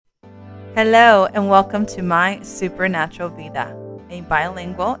Hello, and welcome to My Supernatural Vida, a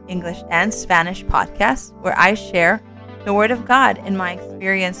bilingual English and Spanish podcast where I share the Word of God and my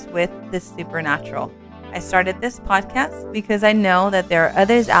experience with the supernatural. I started this podcast because I know that there are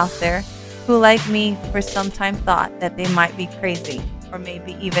others out there who, like me, for some time thought that they might be crazy, or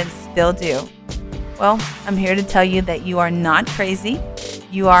maybe even still do. Well, I'm here to tell you that you are not crazy,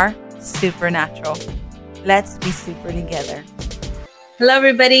 you are supernatural. Let's be super together. Hello,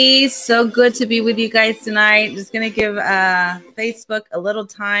 everybody. So good to be with you guys tonight. Just going to give Facebook a little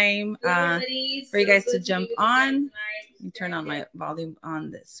time for you guys to jump on. Let me turn on my volume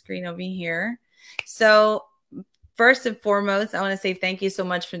on the screen over here. So first and foremost, I want to say thank you so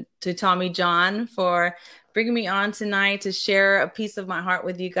much to Tommy John for bringing me on tonight to share a piece of my heart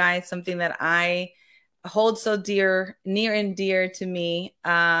with you guys, something that I hold so dear, near and dear to me,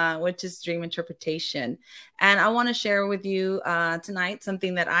 which is dream interpretation. And I want to share with you tonight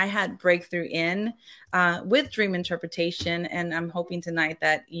something that I had breakthrough in with dream interpretation. And I'm hoping tonight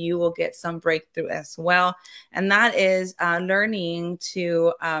that you will get some breakthrough as well. And that is learning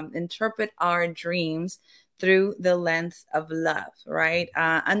to interpret our dreams through the lens of love, right?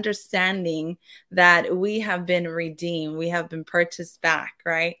 Understanding that we have been redeemed, we have been purchased back,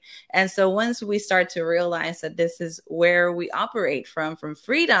 right? And so once we start to realize that this is where we operate from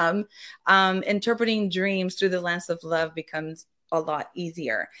freedom, interpreting dreams through the lens of love becomes a lot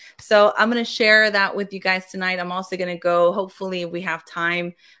easier. So I'm going to share that with you guys tonight. I'm also going to go, hopefully we have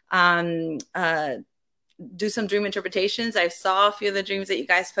time, do some dream interpretations. I saw a few of the dreams that you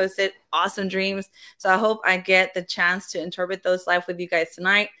guys posted. Awesome dreams. So I hope I get the chance to interpret those live with you guys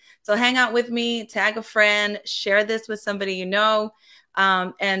tonight. So hang out with me, tag a friend, share this with somebody you know,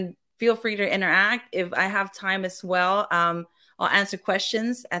 and feel free to interact. If I have time as well, I'll answer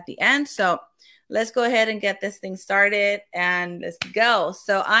questions at the end. So let's go ahead and get this thing started and let's go.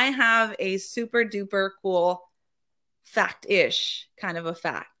 So I have a super duper cool fact-ish kind of a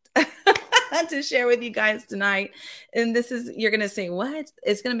fact to share with you guys tonight. And this is, you're going to say, what?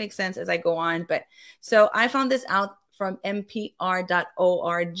 It's going to make sense as I go on. But so I found this out from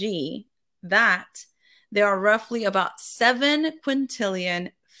npr.org that there are roughly about 7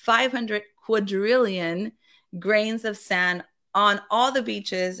 quintillion, 500 quadrillion grains of sand on all the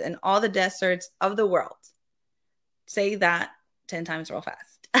beaches and all the deserts of the world. Say that 10 times real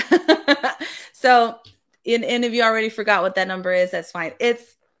fast. So, and if you already forgot what that number is, that's fine.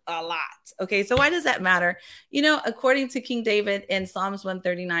 It's a lot. Okay, so why does that matter? You know, according to King David in Psalms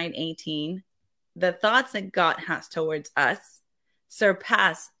 139:18, the thoughts that God has towards us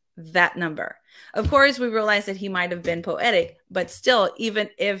surpass that number. Of course, we realize that he might have been poetic, but still,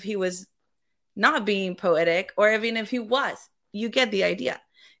 even if he was not being poetic, or even if he was, you get the idea.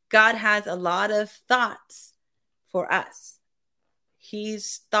 God has a lot of thoughts for us.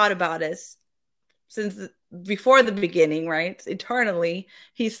 He's thought about us since before the beginning, right? Eternally,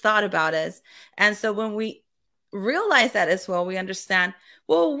 he's thought about us. And so when we realize that as well, we understand,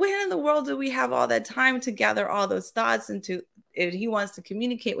 well, when in the world do we have all that time to gather all those thoughts and to, if he wants to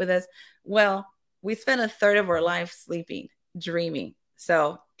communicate with us? Well, we spend a third of our life sleeping, dreaming.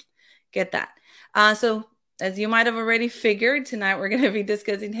 So get that. So as you might have already figured, tonight we're going to be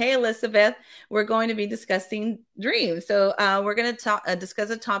discussing, hey, Elizabeth, we're going to be discussing dreams. So we're going to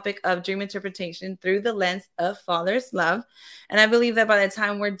discuss a topic of dream interpretation through the lens of Father's love. And I believe that by the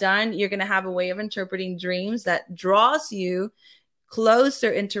time we're done, you're going to have a way of interpreting dreams that draws you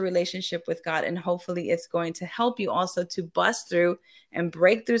closer into relationship with God. And hopefully it's going to help you also to bust through and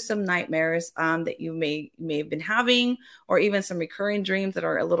break through some nightmares that you may have been having, or even some recurring dreams that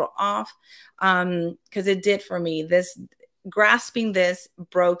are a little off. Because it did for me. Grasping this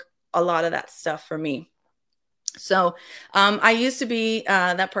broke a lot of that stuff for me. So I used to be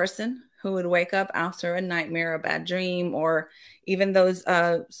that person who would wake up after a nightmare, a bad dream, or even those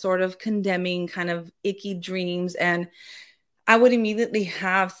sort of condemning kind of icky dreams. And I would immediately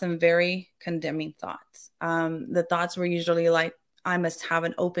have some very condemning thoughts. The thoughts were usually like, I must have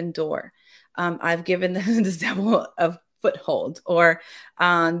an open door. I've given the devil a foothold, or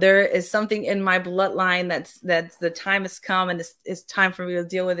there is something in my bloodline that's the time has come and it's time for me to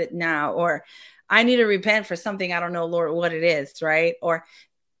deal with it now, or I need to repent for something. I don't know, Lord, what it is, right? Or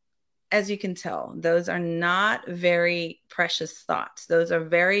as you can tell, those are not very precious thoughts. Those are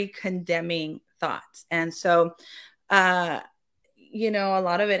very condemning thoughts. And so, you know, a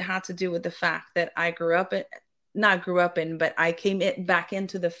lot of it had to do with the fact that I but I came back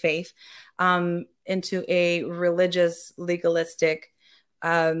into the faith, into a religious, legalistic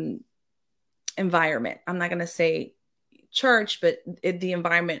environment. I'm not going to say church, but the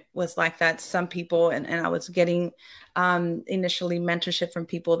environment was like that. Some people, and I was getting initially mentorship from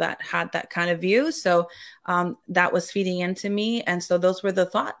people that had that kind of view. So that was feeding into me. And so those were the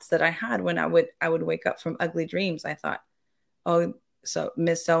thoughts that I had when I would wake up from ugly dreams. I thought, oh, so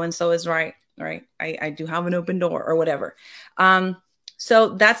Miss So-and-so is right. I do have an open door or whatever. So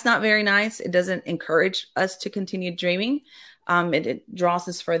that's not very nice. It doesn't encourage us to continue dreaming. It draws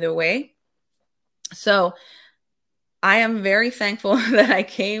us further away. So I am very thankful that I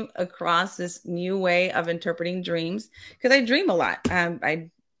came across this new way of interpreting dreams, because I dream a lot.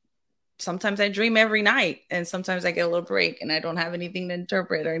 Sometimes I dream every night, and sometimes I get a little break and I don't have anything to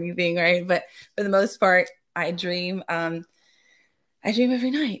interpret or anything, right? But for the most part, I dream. I dream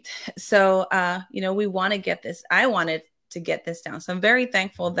every night. So, we want to get this. I wanted to get this down. So I'm very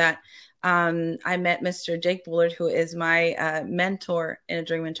thankful that I met Mr. Jake Bullard, who is my mentor in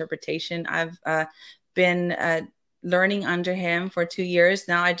dream interpretation. I've been learning under him for 2 years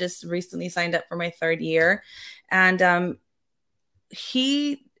now. I just recently signed up for my 3rd year. And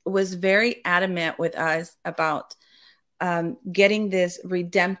he was very adamant with us about getting this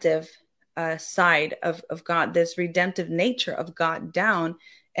redemptive side of God, this redemptive nature of God down,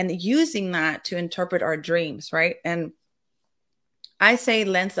 and using that to interpret our dreams, right? And I say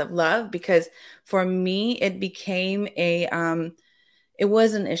lens of love because for me, it became it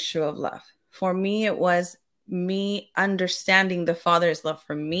was an issue of love. For me, it was me understanding the Father's love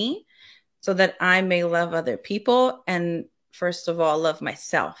for me so that I may love other people, and first of all, love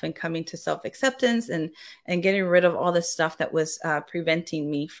myself, and coming to self-acceptance and getting rid of all the stuff that was preventing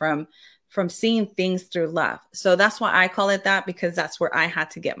me from seeing things through love. So that's why I call it that, because that's where I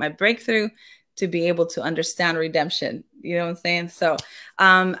had to get my breakthrough to be able to understand redemption. You know what I'm saying? So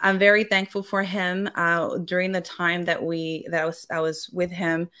I'm very thankful for him during the time that I was with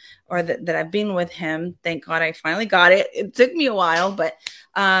him, or that I've been with him. Thank God I finally got it. It took me a while, but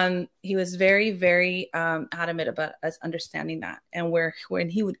he was very, very adamant about us understanding that. And when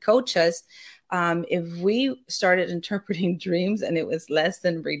he would coach us, if we started interpreting dreams and it was less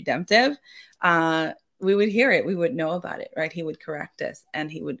than redemptive, we would hear it. We would know about it, right? He would correct us, and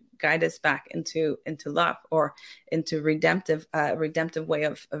he would guide us back into love, or into redemptive way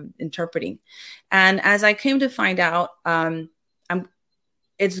of interpreting. And as I came to find out,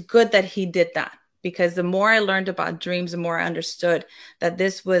 it's good that he did that, because the more I learned about dreams, the more I understood that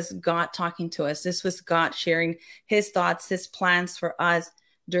this was God talking to us. This was God sharing his thoughts, his plans for us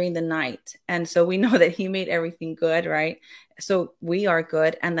during the night. And so we know that he made everything good, right? So we are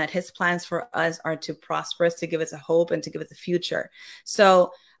good, and that his plans for us are to prosper us, to give us a hope, and to give us a future.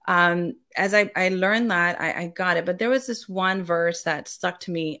 So as I learned that, I got it. But there was this one verse that stuck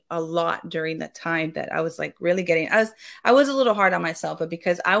to me a lot during that time that I was like really getting. I was a little hard on myself, but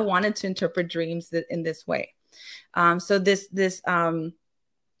because I wanted to interpret dreams in this way. So this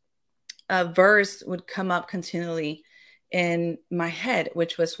verse would come up continually in my head,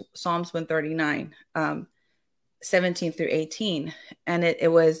 which was Psalms 139, 17 through 18. And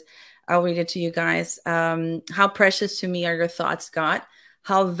it was, I'll read it to you guys. How precious to me are your thoughts, God.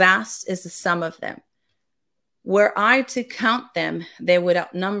 How vast is the sum of them. Were I to count them, they would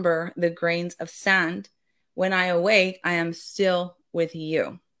outnumber the grains of sand. When I awake, I am still with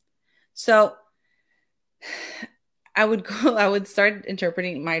you. So I would start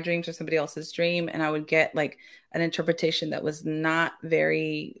interpreting my dreams or somebody else's dream, and I would get like an interpretation that was not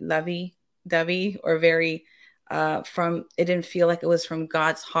very lovey-dovey, or very it didn't feel like it was from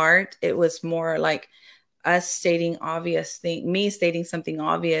God's heart. It was more like us stating me stating something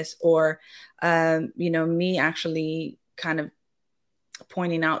obvious, or me actually kind of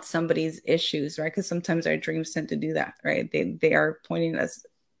pointing out somebody's issues, right? Because sometimes our dreams tend to do that, right? They are pointing us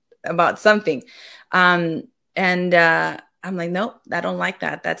about something. And I'm like, nope, I don't like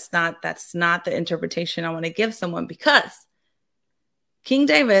that. That's not the interpretation I want to give someone, because King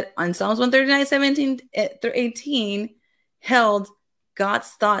David on Psalms 139, 17 through 18 held God's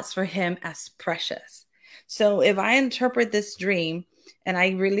thoughts for him as precious. So if I interpret this dream and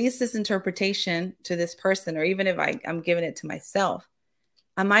I release this interpretation to this person, or even if I'm giving it to myself,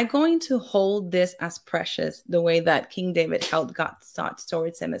 am I going to hold this as precious the way that King David held God's thoughts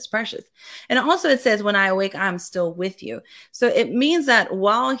towards him as precious? And also it says, when I awake, I'm still with you. So it means that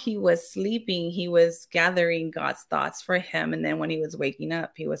while he was sleeping, he was gathering God's thoughts for him. And then when he was waking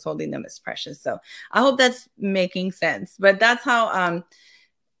up, he was holding them as precious. So I hope that's making sense. But that's how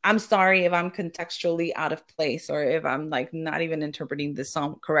I'm sorry if I'm contextually out of place, or if I'm like not even interpreting the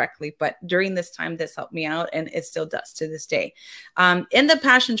psalm correctly. But during this time, this helped me out, and it still does to this day. In the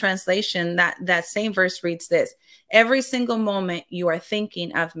Passion Translation, that same verse reads this: every single moment you are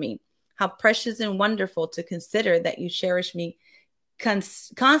thinking of me. How precious and wonderful to consider that you cherish me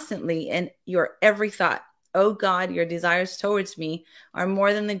constantly in your every thought. Oh God, your desires towards me are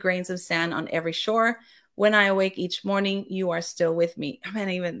more than the grains of sand on every shore. When I awake each morning, you are still with me. I mean,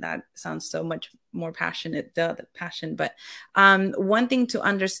 even that sounds so much more passionate, the passion. But one thing to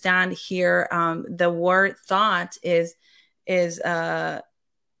understand here, the word thought is his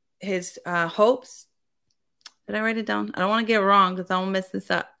hopes. Did I write it down? I don't want to get it wrong because I won't mess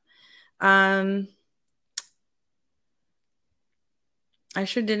this up. I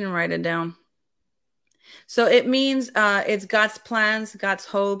sure didn't write it down. So it means it's God's plans, God's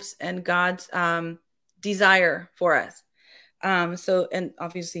hopes, and God's desire for us. So, and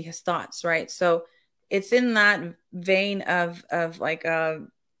obviously his thoughts, right? So it's in that vein of like of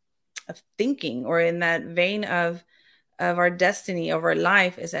thinking, or in that vein of our destiny, of our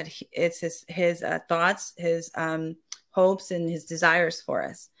life, is that it's his thoughts, his hopes, and his desires for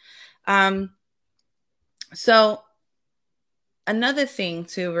us. So another thing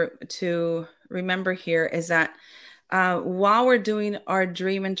to remember here is that while we're doing our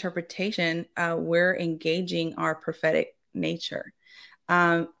dream interpretation, we're engaging our prophetic nature.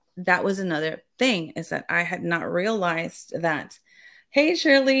 That was another thing, is that I had not realized that. Hey,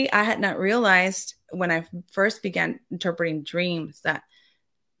 Shirley, I had not realized when I first began interpreting dreams that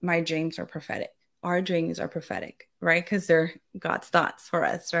my dreams are prophetic. Our dreams are prophetic, right? Because they're God's thoughts for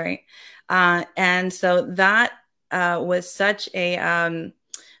us, right? And so that was such a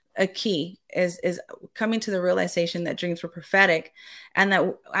key, is coming to the realization that dreams were prophetic, and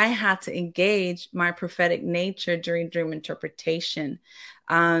that I had to engage my prophetic nature during dream interpretation.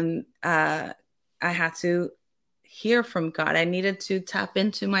 I had to hear from God. I needed to tap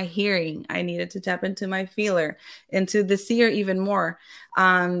into my hearing. I needed to tap into my feeler, into the seer even more.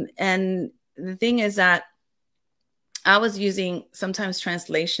 And the thing is that I was using sometimes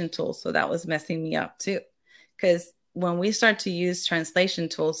translation tools, so that was messing me up too. Because when we start to use translation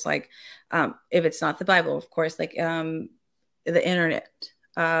tools, like if it's not the Bible, of course, like the internet,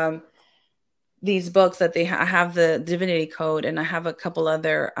 these books that I have the Divinity Code, and I have a couple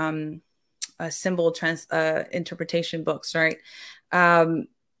other symbol interpretation books, right?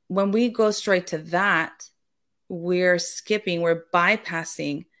 When we go straight to that, we're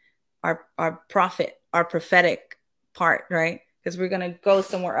bypassing our prophetic part, right? Because we're going to go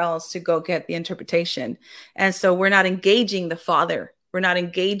somewhere else to go get the interpretation. And so we're not engaging the Father. We're not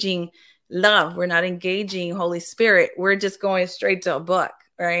engaging love. We're not engaging Holy Spirit. We're just going straight to a book,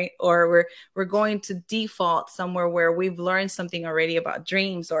 right? Or we're going to default somewhere where we've learned something already about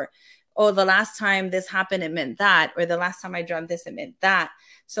dreams, or, oh, the last time this happened, it meant that, or the last time I dreamt this, it meant that.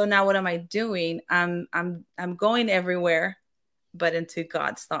 So now what am I doing? I'm going everywhere but into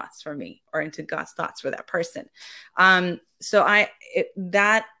God's thoughts for me, or into God's thoughts for that person. So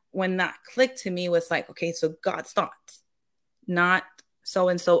when that clicked to me, was like, okay, so God's thoughts, not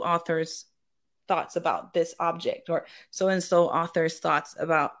so-and-so author's thoughts about this object, or so-and-so author's thoughts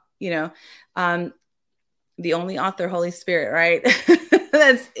about, the only author, Holy Spirit, right?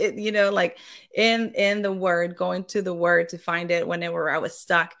 That's it, like in the word, going to the word to find it whenever I was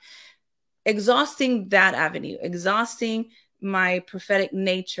stuck, exhausting that avenue, exhausting my prophetic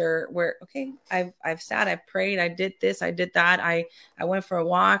nature, where, okay, I've sat, I prayed, I did this, I did that, I went for a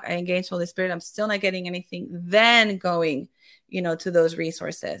walk, I engaged Holy Spirit, I'm still not getting anything, then going, to those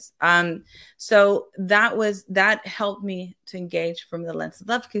resources. So that helped me to engage from the lens of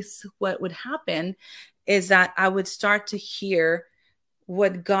love, because what would happen is that I would start to hear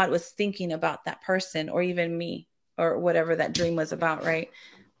what God was thinking about that person, or even me, or whatever that dream was about, right?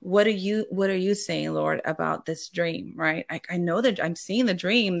 What are you saying, Lord, about this dream, right? I know that I'm seeing the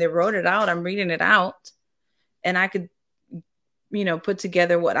dream. They wrote it out. I'm reading it out, and I could, put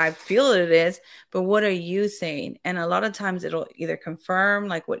together what I feel it is, but what are you saying? And a lot of times it'll either confirm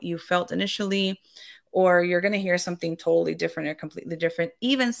like what you felt initially, or you're going to hear something totally different or completely different.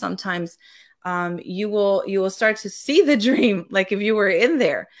 Even sometimes you will start to see the dream, like if you were in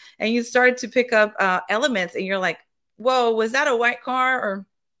there, and you start to pick up elements, and you're like, whoa, was that a white car? Or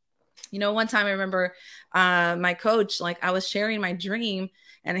one time I remember my coach, like I was sharing my dream,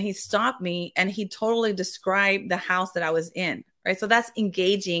 and he stopped me, and he totally described the house that I was in, right? So that's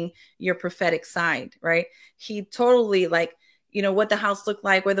engaging your prophetic side, right? He totally, like, what the house looked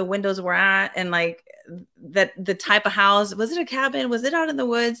like, where the windows were at, and like that the type of house. Was it a cabin? Was it out in the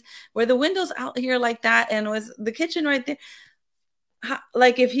woods? Were the windows out here like that? And was the kitchen right there?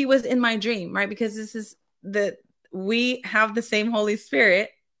 Like if he was in my dream, right? Because we have the same Holy Spirit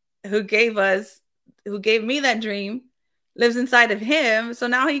who gave me that dream, lives inside of him. So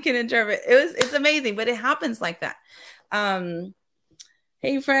now he can interpret. It's amazing, but it happens like that.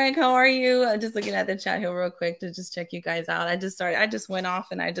 Hey Frank, how are you? I'm just looking at the chat here real quick to just check you guys out. I just went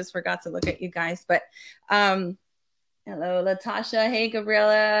off and I just forgot to look at you guys. But hello, Latasha. Hey,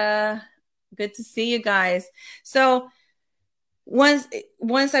 Gabriella. Good to see you guys. So once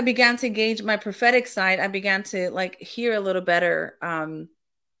I began to engage my prophetic side, I began to like hear a little better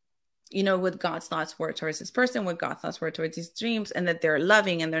what God's thoughts were towards this person, what God's thoughts were towards these dreams, and that they're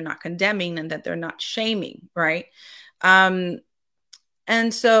loving and they're not condemning and that they're not shaming, right?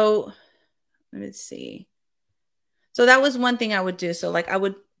 And so let me see. So that was one thing I would do. So like I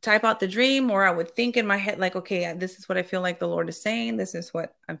would type out the dream, or I would think in my head, like, okay, this is what I feel like the Lord is saying. This is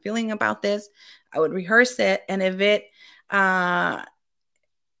what I'm feeling about this. I would rehearse it. And if it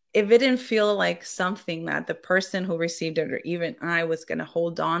didn't feel like something that the person who received it, or even I, was going to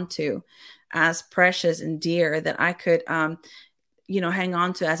hold on to as precious and dear, that I could, hang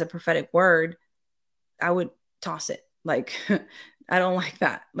on to as a prophetic word, I would toss it. Like, I don't like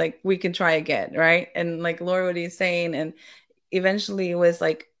that. Like, we can try again. Right. And like, Lord, what he's saying. And eventually it was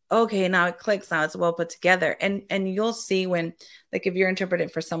like, okay, now it clicks. Now it's well put together. And you'll see when, like, if you're interpreting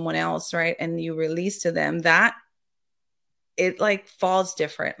for someone else, right, and you release to them, that it like falls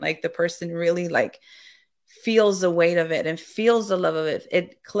different. Like the person really like feels the weight of it and feels the love of it.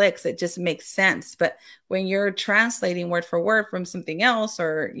 It clicks. It just makes sense. But when you're translating word for word from something else,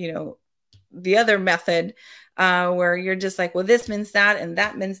 or, the other method, where you're just like, well, this means that, and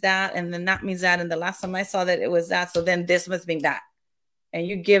that means that, and then that means that. And the last time I saw that, it was that. So then this must mean that. And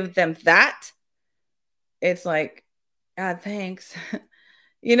you give them that. It's like, God, thanks.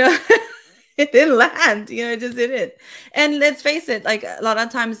 It didn't land, it just didn't. And let's face it, like a lot of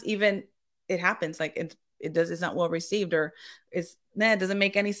times, even it happens, like it's not well received, or it doesn't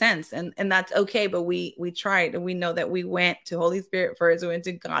make any sense. And that's okay. But we tried, and we know that we went to Holy Spirit first, we went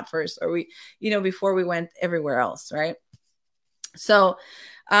to God first, or we, before we went everywhere else. Right. So,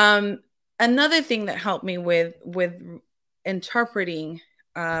 another thing that helped me with interpreting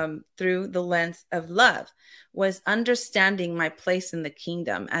through the lens of love was understanding my place in the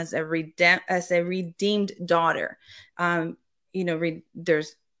kingdom as a redeemed daughter.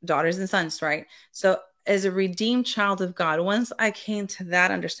 There's daughters and sons, right? So as a redeemed child of God, once I came to that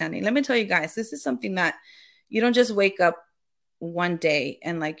understanding, let me tell you guys, this is something that you don't just wake up one day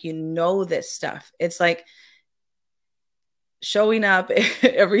and like, this stuff. It's like showing up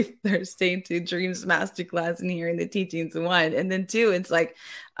every Thursday to Dreams Masterclass and hearing the teachings, one. And then two, it's like,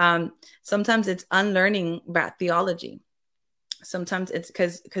 sometimes it's unlearning bad theology. Sometimes it's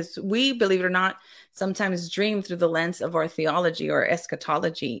because we, believe it or not, sometimes dream through the lens of our theology or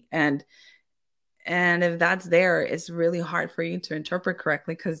eschatology. And if that's there, it's really hard for you to interpret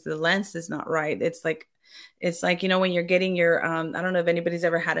correctly because the lens is not right. It's like, when you're getting your, I don't know if anybody's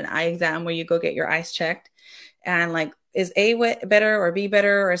ever had an eye exam where you go get your eyes checked, and like, is A better or B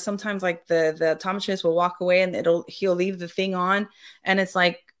better? Or sometimes like the optometrist will walk away and he'll leave the thing on and it's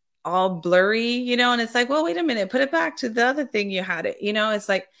like all blurry, and it's like, well, wait a minute, put it back to the other thing you had it,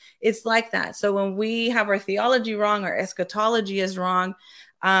 it's like that. So when we have our theology wrong, our eschatology is wrong,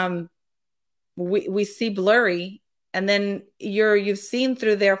 we see blurry, and then you've seen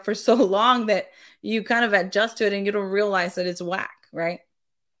through there for so long that you kind of adjust to it and you don't realize that it's whack, right?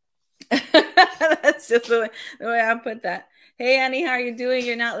 That's just the way I put that. Hey, Annie, how are you doing?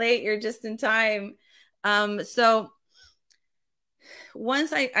 You're not late. You're just in time. So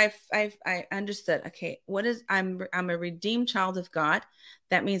once I understood, okay, I'm a redeemed child of God.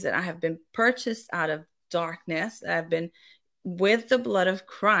 That means that I have been purchased out of darkness. I've been with the blood of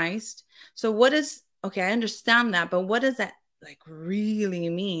Christ. So okay, I understand that, but what does that like really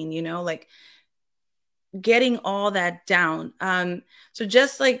mean? Like getting all that down. So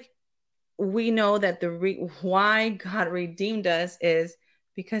just like, we know that why God redeemed us is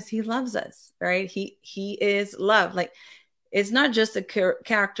because he loves us, right? He is love. Like, it's not just a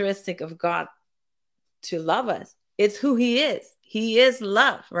characteristic of God to love us. It's who he is. He is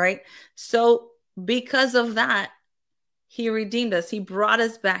love, right? So because of that, he redeemed us. He brought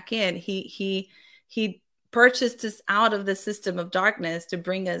us back in. He purchased us out of the system of darkness to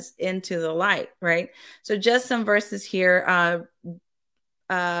bring us into the light, right? So just some verses here.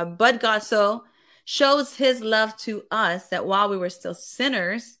 But God so shows his love to us that while we were still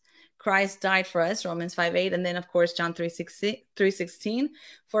sinners, Christ died for us, Romans 5:8. And then, of course, John 3:16.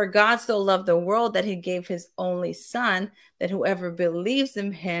 For God so loved the world that he gave his only son, that whoever believes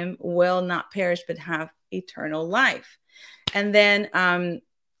in him will not perish but have eternal life. And then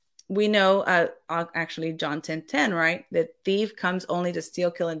we know, actually, John 10:10, right? The thief comes only to steal,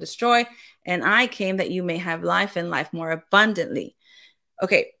 kill, and destroy. And I came that you may have life and life more abundantly.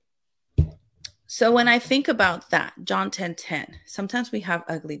 Okay, So when I think about that, John 10:10, sometimes we have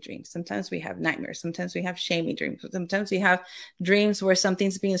ugly dreams. Sometimes we have nightmares. Sometimes we have shamey dreams. Sometimes we have dreams where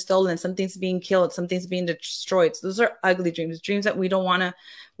something's being stolen, something's being killed, something's being destroyed. So those are ugly dreams, dreams that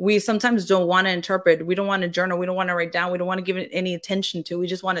we sometimes don't want to interpret. We don't want to journal. We don't want to write down. We don't want to give it any attention to. We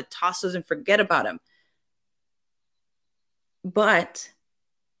just want to toss those and forget about them. But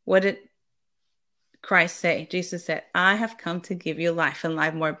what did Christ say? Jesus said, I have come to give you life and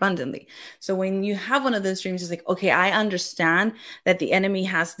life more abundantly. So when you have one of those dreams, it's like, okay, I understand that the enemy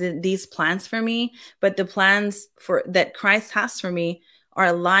has these plans for me, but the plans that Christ has for me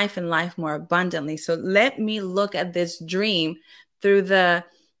are life and life more abundantly. So let me look at this dream through the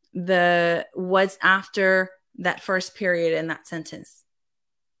what's after that first period in that sentence.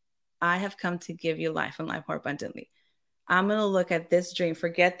 I have come to give you life and life more abundantly. I'm going to look at this dream.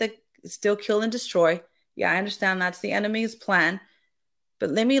 Forget the still kill and destroy. Yeah, I understand that's the enemy's plan.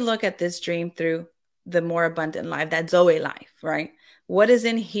 But let me look at this dream through the more abundant life, that Zoe life, right? What is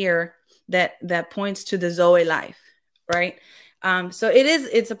in here that points to the Zoe life, right? So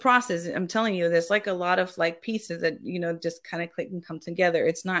it's a process. I'm telling you, there's like a lot of like pieces that, just kind of click and come together.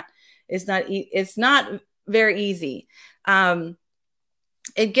 It's not very easy.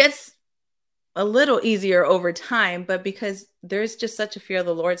 It gets a little easier over time, but because there's just such a fear of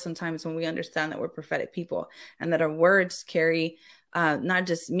the Lord sometimes when we understand that we're prophetic people and that our words carry not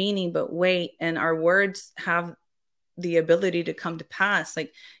just meaning, but weight, and our words have the ability to come to pass.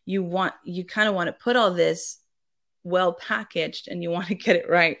 Like you kind of want to put all this well packaged and you want to get it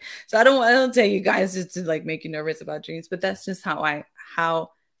right. So I don't tell you guys just to like make you nervous about dreams, but that's just how I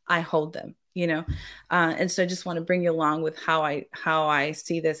hold them. And so I just want to bring you along with how I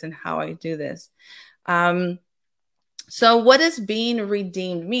see this and how I do this. So what does being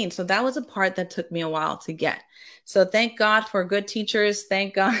redeemed mean? So that was a part that took me a while to get. So thank God for good teachers.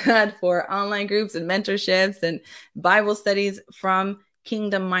 Thank God for online groups and mentorships and Bible studies from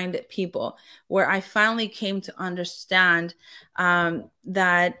kingdom-minded people, where I finally came to understand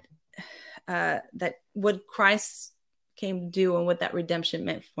that what Christ came to do and what that redemption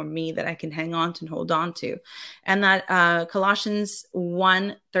meant for me, that I can hang on to and hold on to. And that Colossians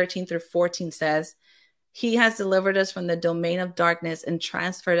 1:13-14 says, he has delivered us from the domain of darkness and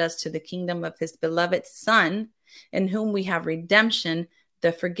transferred us to the kingdom of his beloved Son, in whom we have redemption,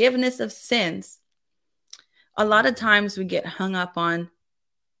 the forgiveness of sins. A lot of times we get hung up on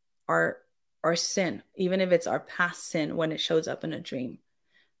our sin, even if it's our past sin, when it shows up in a dream.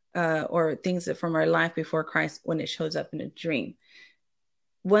 Or things from our life before Christ when it shows up in a dream.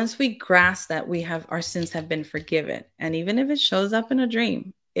 Once we grasp that our sins have been forgiven, and even if it shows up in a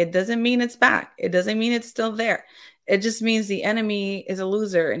dream, it doesn't mean it's back. It doesn't mean it's still there. It just means the enemy is a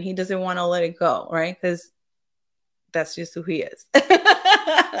loser and he doesn't want to let it go, right? Because that's just who he is.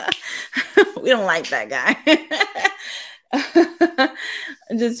 We don't like that guy.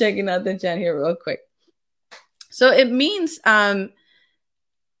 I'm just checking out the chat here real quick. So it means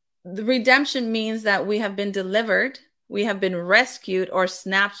the redemption means that we have been delivered, we have been rescued or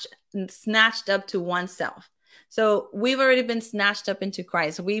snatched up to oneself. So we've already been snatched up into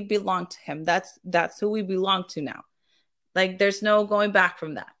Christ. We belong to him. That's who we belong to now. Like there's no going back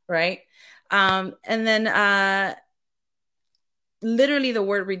from that, right? And then literally the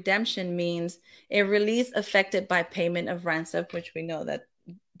word redemption means a release effected by payment of ransom, which we know that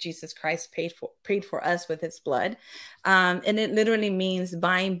Jesus Christ paid for us with his blood. And it literally means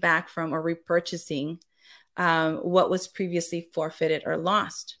buying back from or repurchasing what was previously forfeited or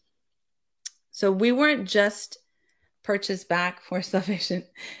lost. So we weren't just purchased back for salvation.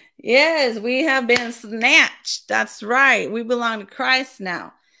 Yes, we have been snatched. That's right. We belong to Christ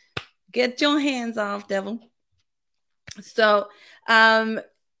now. Get your hands off, devil. So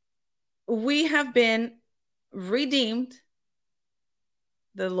we have been redeemed.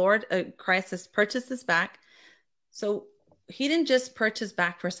 The Lord, Christ has purchased us back. So he didn't just purchase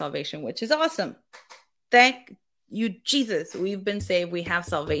back for salvation, which is awesome. Thank you, Jesus. We've been saved. We have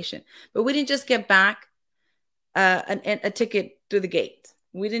salvation. But we didn't just get back a ticket through the gate.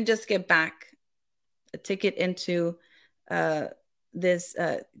 We didn't just get back a ticket into this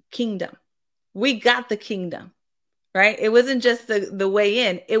kingdom. We got the kingdom. Right? It wasn't just the way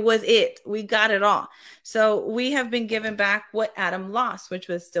in. It was it. We got it all. So we have been given back what Adam lost, which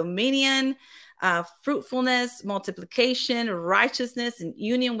was dominion, fruitfulness, multiplication, righteousness, and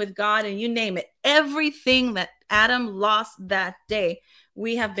union with God, and you name it. Everything that Adam lost that day,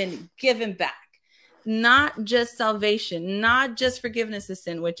 we have been given back. Not just salvation, not just forgiveness of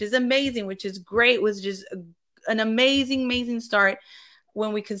sin, which is amazing, which is great, was just an amazing, amazing start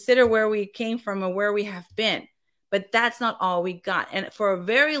when we consider where we came from and where we have been. But that's not all we got. And for a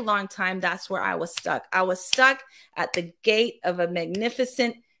very long time, that's where I was stuck. I was stuck at the gate of a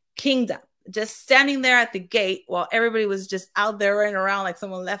magnificent kingdom, just standing there at the gate while everybody was just out there running around like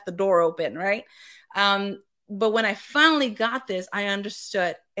someone left the door open, right? But when I finally got this, I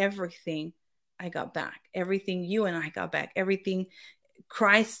understood everything I got back, everything you and I got back, everything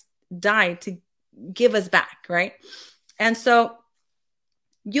Christ died to give us back, right? And so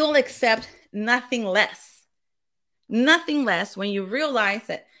you'll accept nothing less when you realize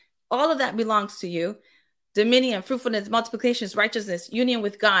that all of that belongs to you. Dominion, fruitfulness, multiplication, righteousness, union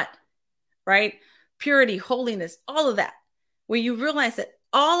with God, right? Purity, holiness, all of that. When you realize that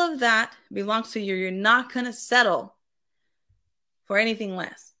all of that belongs to you, you're not going to settle for anything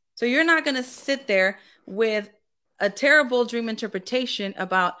less. So you're not going to sit there with a terrible dream interpretation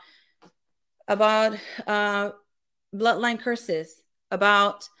about bloodline curses,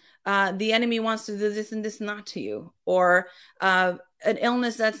 about the enemy wants to do this and this not to you, or an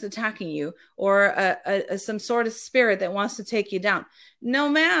illness that's attacking you, or some sort of spirit that wants to take you down. No,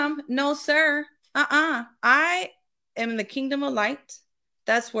 ma'am. No, sir. I am in the kingdom of light.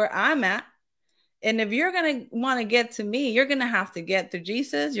 That's where I'm at. And if you're going to want to get to me, you're going to have to get through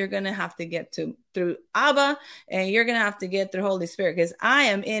Jesus. You're going to have to get through Abba, and you're going to have to get through Holy Spirit, because I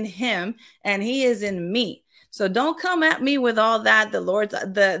am in him and he is in me. So don't come at me with all that.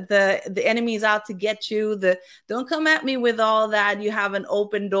 The enemy's out to get you. Don't come at me with all that. You have an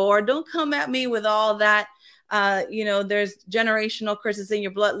open door. Don't come at me with all that. There's generational curses in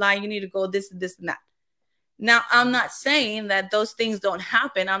your bloodline. You need to go this, and that. Now, I'm not saying that those things don't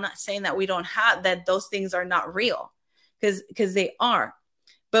happen. I'm not saying that that those things are not real, because they are.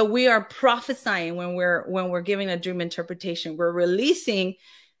 But we are prophesying when we're giving a dream interpretation. We're releasing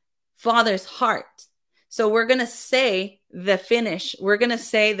Father's heart. So we're going to say the finish. We're going to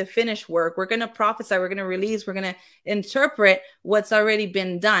say the finished work. We're going to prophesy. We're going to release. We're going to interpret what's already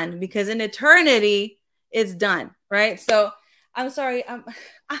been done, because in eternity it's done, right? So I'm sorry.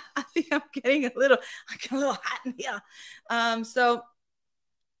 I think I'm getting a little hot in here. So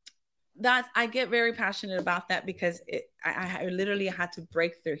I get very passionate about that, because I literally had to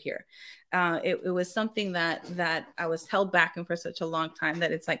break through here. It was something that I was held back in for such a long time,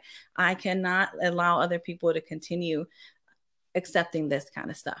 that it's like, I cannot allow other people to continue accepting this kind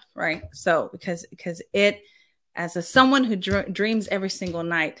of stuff. Right. So, because as someone who dreams every single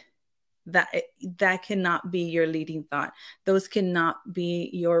night, that cannot be your leading thought. Those cannot be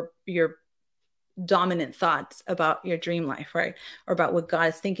your dominant thoughts about your dream life, right? Or about what God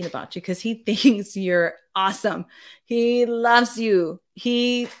is thinking about you, because he thinks you're awesome. He loves you.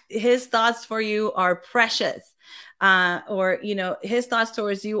 His thoughts for you are precious. His thoughts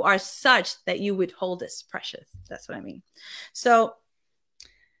towards you are such that you would hold as precious. That's what I mean. So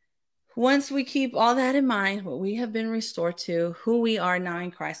once we keep all that in mind, what we have been restored to, who we are now in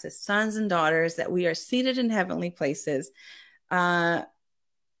Christ as sons and daughters, that we are seated in heavenly places,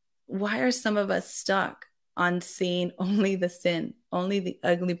 why are some of us stuck on seeing only the sin, only the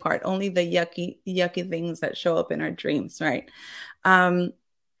ugly part, only the yucky things that show up in our dreams, right? Well,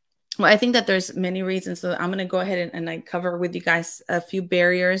 I think that there's many reasons. So I'm going to go ahead and I cover with you guys a few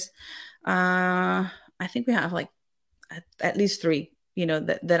barriers. I think we have like at least 3,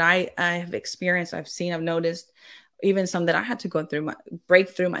 that I have experienced, I've seen, I've noticed, even some that I had to go through, break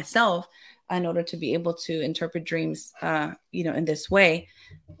through myself in order to be able to interpret dreams, in this way.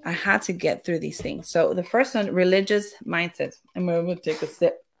 I had to get through these things. So the first one, religious mindset. I'm going to take a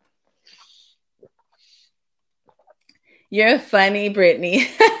sip. You're funny, Brittany.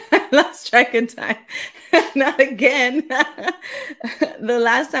 Lost track of time. Not again. The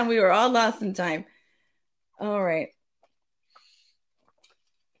last time we were all lost in time. All right.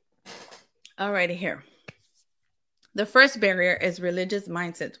 All righty here. The first barrier is religious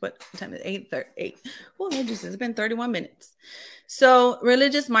mindsets. What time is it? 8:38. Oh, it's been 31 minutes. So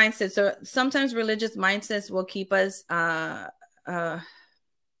religious mindsets. So sometimes religious mindsets will keep us out of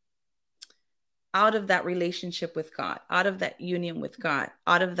that relationship with God, out of that union with God,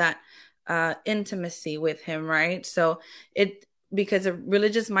 out of that intimacy with him, right? So because a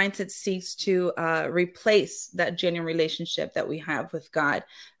religious mindset seeks to replace that genuine relationship that we have with God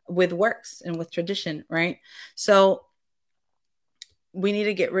with works and with tradition, right? So we need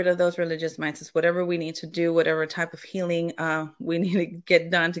to get rid of those religious mindsets. Whatever we need to do, whatever type of healing we need to get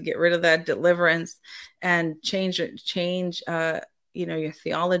done to get rid of that deliverance and change your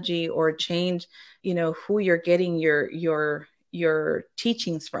theology, or change, who you're getting your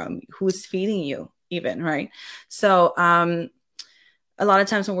teachings from, who's feeding you even, right? So a lot of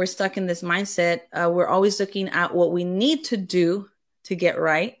times when we're stuck in this mindset, we're always looking at what we need to do to get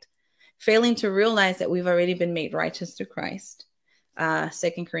right, failing to realize that we've already been made righteous through Christ.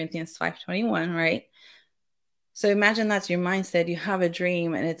 2 Corinthians 5:21, right? So imagine that's your mindset. You have a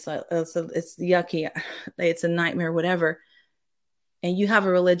dream and it's yucky, it's a nightmare, whatever. And you have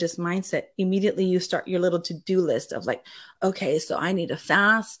a religious mindset. Immediately you start your little to-do list of like, okay, so I need to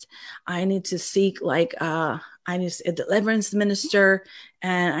fast. I need to seek I need a deliverance minister,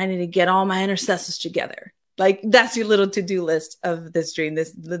 and I need to get all my intercessors together. Like, that's your little to-do list of this dream.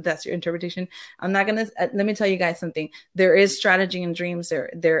 That's your interpretation. I'm not going to, let me tell you guys something. There is strategy in dreams.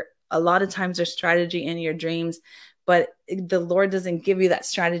 There a lot of times there's strategy in your dreams, but the Lord doesn't give you that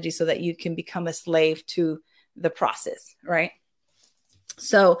strategy so that you can become a slave to the process, right?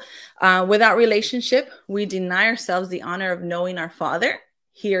 So without relationship, we deny ourselves the honor of knowing our Father,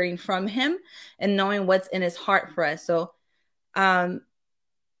 hearing from him, and knowing what's in his heart for us. So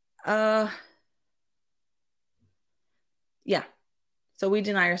yeah. So we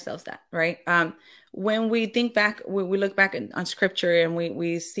deny ourselves that, right? When we think back, we look back on scripture and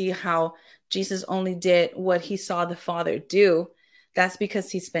we see how Jesus only did what he saw the Father do. That's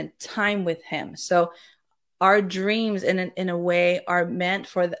because he spent time with him. So our dreams in a way are meant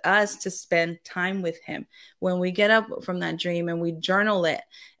for us to spend time with him. When we get up from that dream and we journal it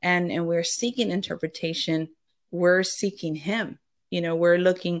and we're seeking interpretation, we're seeking him. We're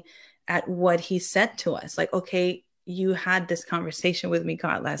looking at what he said to us. Like, okay, you had this conversation with me,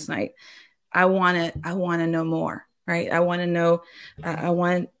 God, last night. I want to know more, right? I want to know, I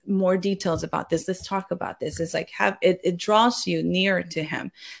want more details about this. Let's talk about this. It's like, it draws you nearer to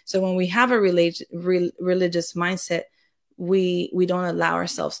him. So when we have a religious mindset, we don't allow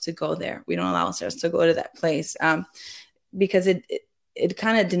ourselves to go there. We don't allow ourselves to go to that place because it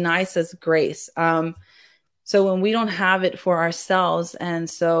kind of denies us grace. So when we don't have it for ourselves, and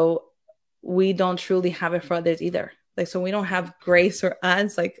so we don't truly have it for others either. Like, so we don't have grace for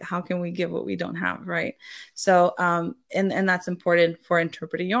us. Like, how can we give what we don't have, right? So, and that's important for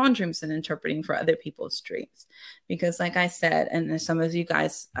interpreting your own dreams and interpreting for other people's dreams. Because like I said, and some of you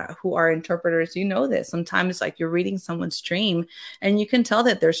guys who are interpreters, you know this. Sometimes like you're reading someone's dream and you can tell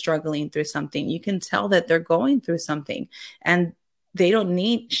that they're struggling through something. You can tell that they're going through something, and they don't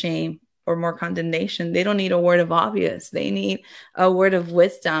need shame or more condemnation. They don't need a word of obvious. They need a word of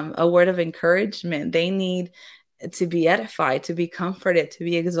wisdom, a word of encouragement. They need to be edified, to be comforted, to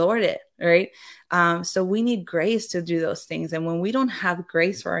be exhorted, right? So we need grace to do those things. And when we don't have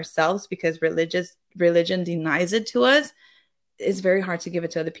grace for ourselves because religion denies it to us, it's very hard to give it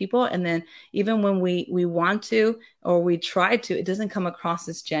to other people. And then even when we want to, or we try to, it doesn't come across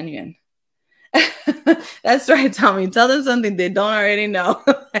as genuine. That's right, Tommy. Tell them something they don't already know.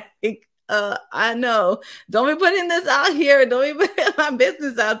 I know. Don't be putting this out here. Don't be putting my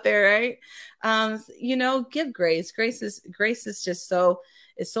business out there, right? Give grace. Grace is just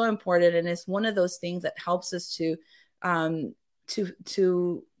it's so important, and it's one of those things that helps us to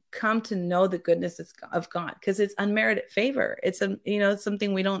come to know the goodness of God, because it's unmerited favor. It's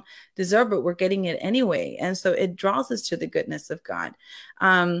something we don't deserve, but we're getting it anyway, and so it draws us to the goodness of God.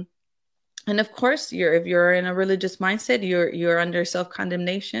 And of course, if you're in a religious mindset, you're under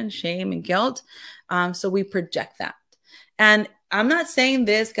self-condemnation, shame, and guilt. So we project that. And I'm not saying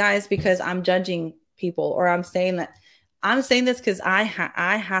this, guys, because I'm judging people, or I'm saying this because I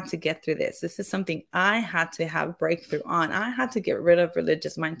had to get through this. This is something I had to have breakthrough on. I had to get rid of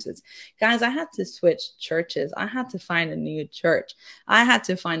religious mindsets. Guys, I had to switch churches. I had to find a new church. I had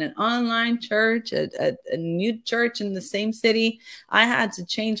to find an online church, a new church in the same city. I had to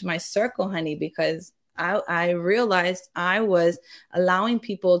change my circle, honey, because I realized I was allowing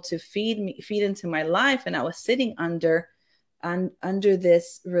people to feed into my life, and I was sitting under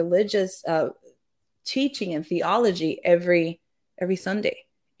this religious teaching and theology every Sunday,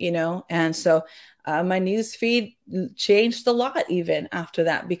 and so my news feed changed a lot even after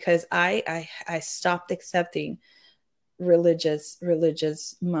that, because I stopped accepting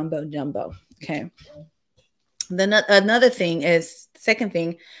religious mumbo jumbo. Okay. Then another thing is, second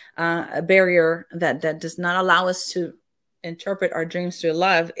thing, a barrier that does not allow us to interpret our dreams through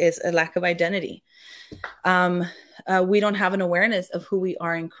love is a lack of identity. We don't have an awareness of who we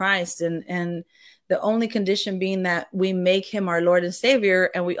are in Christ, and the only condition being that we make him our Lord and Savior,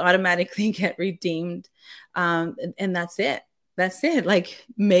 and we automatically get redeemed. And that's it. That's it. Like,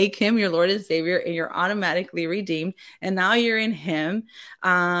 make him your Lord and Savior, and you're automatically redeemed. And now you're in him.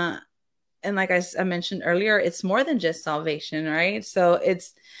 And like I mentioned earlier, it's more than just salvation, right? So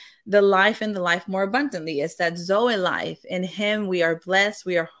it's the life and the life more abundantly. It's that Zoe life. In him, we are blessed.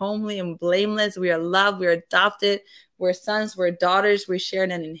 We are homely and blameless. We are loved. We are adopted. We're sons. We're daughters. We share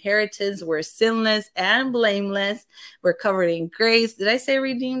an inheritance. We're sinless and blameless. We're covered in grace. Did I say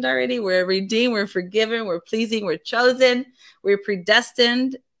redeemed already? We're redeemed. We're forgiven. We're pleasing. We're chosen. We're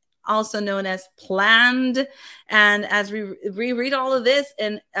predestined, also known as planned. And as we reread all of this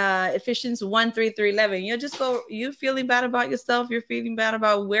in Ephesians 1:3-11, you just go, you feeling bad about yourself, you're feeling bad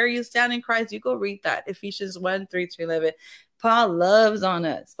about where you stand in Christ, you go read that, Ephesians 1:3-11. Paul loves on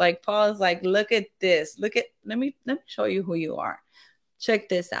us. Like, Paul is like, look at this. Let me show you who you are. Check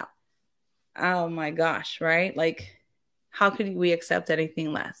this out. Oh my gosh, right? Like, how could we accept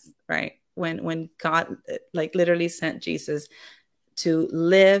anything less, right? When God like literally sent Jesus to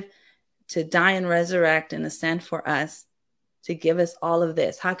live, to die and resurrect and ascend for us, to give us all of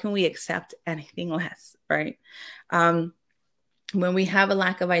this. How can we accept anything less, right? When we have a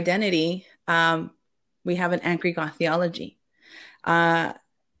lack of identity, we have an angry God theology. There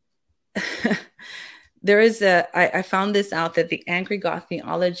is I found this out, that the angry God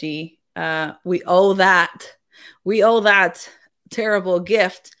theology, we owe that terrible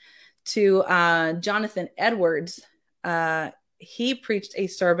gift to Jonathan Edwards. He preached a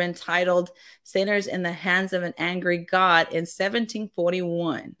sermon titled Sinners in the Hands of an Angry God in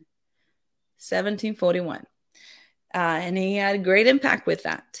 1741. And he had a great impact with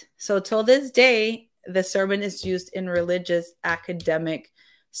that. So till this day, the sermon is used in religious academic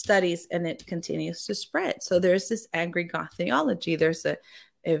studies, and it continues to spread. So there's this angry God theology. There's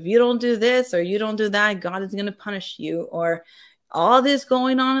if you don't do this or you don't do that, God is going to punish you. Or all this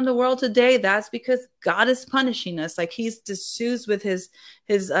going on in the world today, that's because God is punishing us. Like, he's disused with his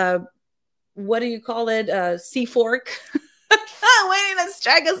what do you call it? Sea fork, waiting to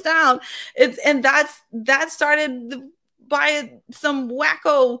strike us down. That started by some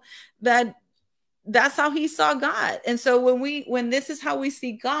wacko that's how he saw God. And so when this is how we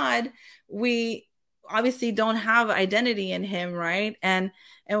see God, we obviously don't have identity in him, right? And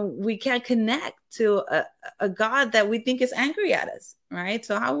we can't connect to a God that we think is angry at us, right?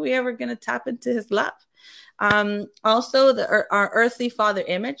 So how are we ever going to tap into his love? Also, our earthly father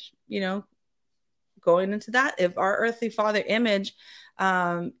image, going into that, if our earthly father image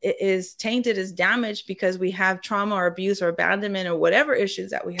is tainted, is damaged because we have trauma or abuse or abandonment or whatever issues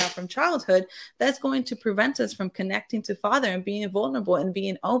that we have from childhood, that's going to prevent us from connecting to Father and being vulnerable and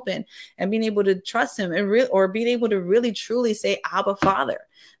being open and being able to trust him or being able to really truly say Abba Father,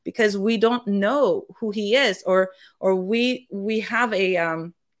 because we don't know who he is, or we have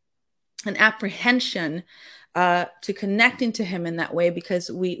an apprehension to connecting to him in that way because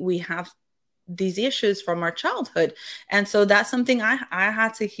we have these issues from our childhood. And so that's something I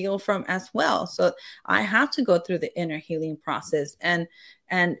had to heal from as well. So I have to go through the inner healing process and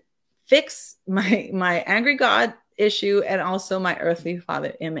fix my angry God issue and also my earthly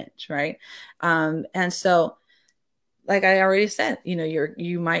father image, right? And so, like I already said,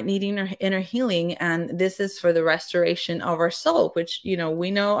 you might need inner healing, and this is for the restoration of our soul, which,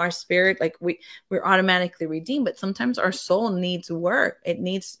 we know our spirit, like we're automatically redeemed, but sometimes our soul needs work. It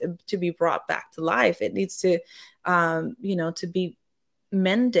needs to be brought back to life. It needs to, to be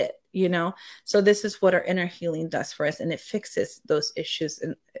mended, So this is what our inner healing does for us, and it fixes those issues.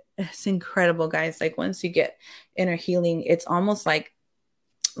 And it's incredible, guys. Like, once you get inner healing, it's almost like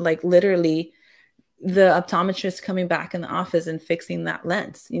literally the optometrist coming back in the office and fixing that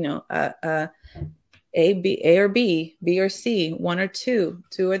lens, A or B or C, 1 or 2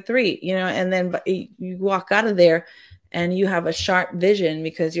 or 3, and then you walk out of there and you have a sharp vision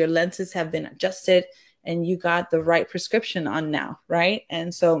because your lenses have been adjusted and you got the right prescription on now, right?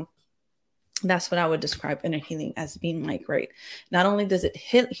 And so that's what I would describe inner healing as being like, right? Not only does it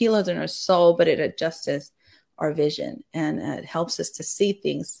heal us in our soul, but it adjusts our vision and it helps us to see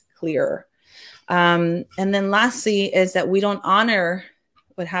things clearer. And then lastly is that we don't honor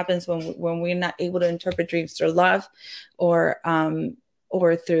what happens when we're not able to interpret dreams through love or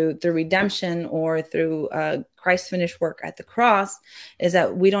through redemption or through Christ's finished work at the cross, is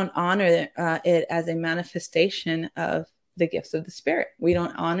that we don't honor it as a manifestation of the gifts of the Spirit. We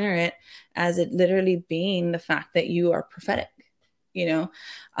don't honor it as it literally being the fact that you are prophetic.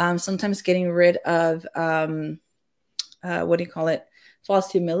 Sometimes getting rid of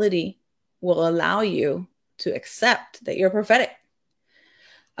false humility will allow you to accept that you're prophetic.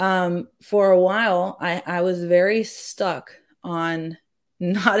 For a while, I was very stuck on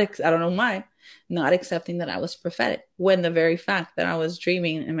I don't know why, not accepting that I was prophetic, when the very fact that I was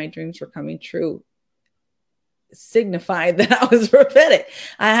dreaming and my dreams were coming true signified that I was prophetic.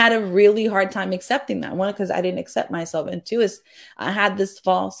 I had a really hard time accepting that. One, because I didn't accept myself, and two is I had this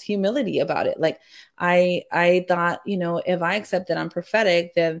false humility about it. Like I thought, if I accept that I'm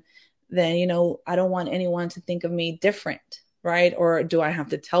prophetic, then I don't want anyone to think of me different, right? Or do I have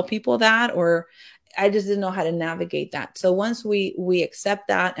to tell people that? Or I just didn't know how to navigate that. So once we accept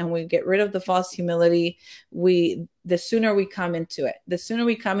that and we get rid of the false humility, the sooner we come into it, the sooner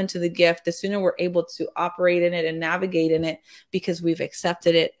we come into the gift, the sooner we're able to operate in it and navigate in it because we've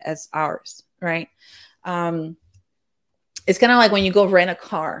accepted it as ours, right? It's kind of like when you go rent a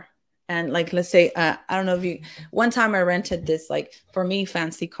car. And like, let's say, I don't know if one time I rented this, like for me,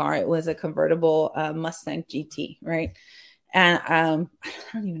 fancy car. It was a convertible Mustang GT, right? And I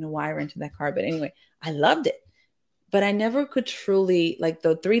don't even know why I rented that car, but anyway, I loved it. But I never could truly, like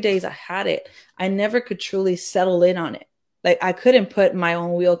the 3 days I had it, I never could truly settle in on it. Like I couldn't put my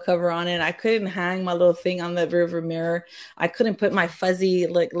own wheel cover on it. I couldn't hang my little thing on the rearview mirror. I couldn't put my fuzzy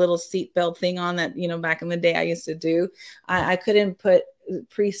like little seatbelt thing on that, back in the day I used to do. I couldn't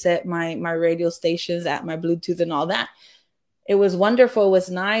preset my radio stations at my Bluetooth and all that. It was wonderful. It was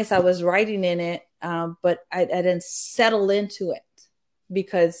nice. I was riding in it, but I didn't settle into it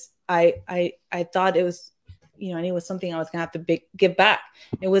because I thought it was, and it was something I was going to have to give back.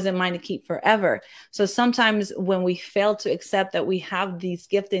 It wasn't mine to keep forever. So sometimes when we fail to accept that we have these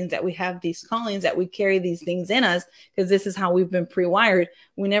giftings, that we have these callings, that we carry these things in us, because this is how we've been pre-wired,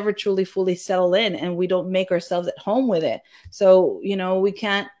 we never truly fully settle in and we don't make ourselves at home with it. So,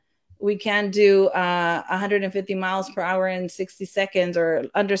 we can't do 150 miles per hour in 60 seconds or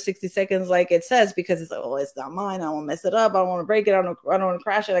under 60 seconds like it says, because it's like, oh, it's not mine. I don't want to mess it up. I don't want to break it. I don't want to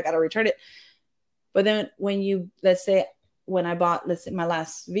crash it. I got to return it. But then let's say when I bought, my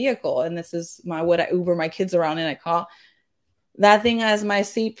last vehicle, and this is what I Uber my kids around and I call, that thing has my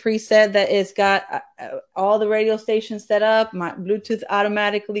seat preset, that it's got all the radio stations set up. My Bluetooth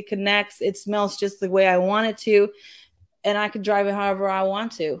automatically connects. It smells just the way I want it to. And I could drive it however I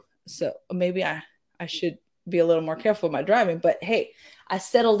want to. So maybe I should be a little more careful with my driving, but hey, I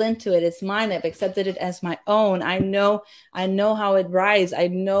settled into it. It's mine. I've accepted it as my own. I know how it rides. I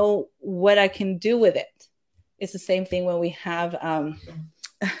know what I can do with it. It's the same thing when we have, did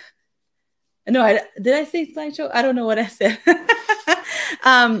I say slideshow? I don't know what I said.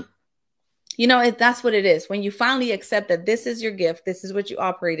 That's what it is. When you finally accept that this is your gift, this is what you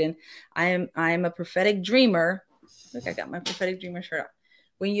operate in. I am a prophetic dreamer. Look, I got my prophetic dreamer shirt on.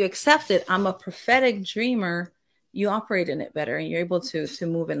 When you accept it, I'm a prophetic dreamer, you operate in it better and you're able to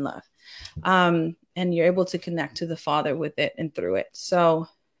move in love. And you're able to connect to the Father with it and through it. So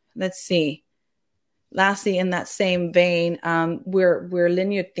let's see. Lastly, in that same vein, we're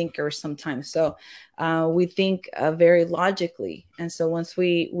linear thinkers sometimes. So we think very logically. And so once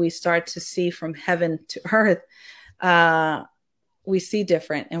we start to see from heaven to earth, we see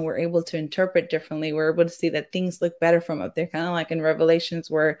different and we're able to interpret differently. We're able to see that things look better from up there, kind of like in Revelations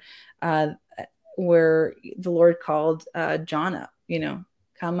where the Lord called John up,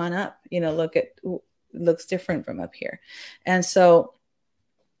 come on up, looks different from up here. And so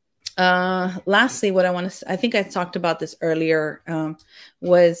lastly, what I think I talked about this earlier,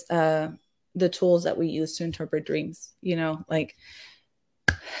 was the tools that we use to interpret dreams,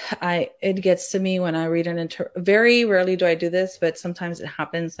 it gets to me when I read very rarely do I do this, but sometimes it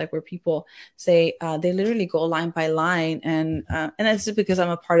happens, like where people say they literally go line by line, and that's just because I'm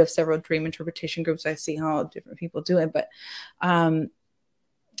a part of several dream interpretation groups. I see how different people do it, but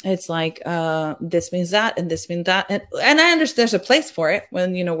it's like this means that, and this means that, and I understand there's a place for it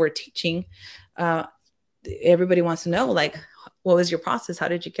when we're teaching. Everybody wants to know, like, what was your process? How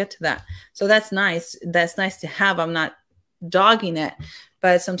did you get to that? So that's nice. That's nice to have. I'm not dogging it.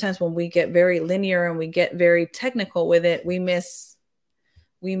 But sometimes when we get very linear and we get very technical with it, we miss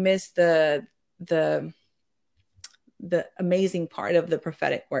the amazing part of the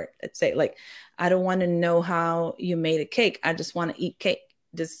prophetic word. Let's say, like, I don't want to know how you made a cake. I just want to eat cake.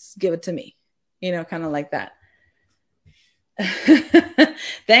 Just give it to me, kind of like that.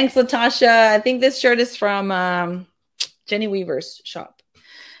 Thanks, Latasha. I think this shirt is from Jenny Weaver's shop.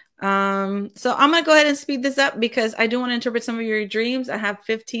 So I'm going to go ahead and speed this up because I do want to interpret some of your dreams. I have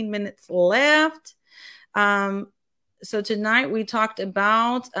 15 minutes left. So tonight we talked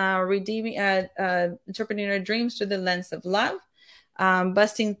about interpreting our dreams through the lens of love,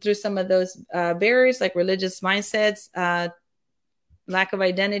 busting through some of those barriers like religious mindsets, lack of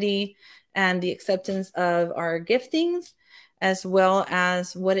identity, and the acceptance of our giftings, as well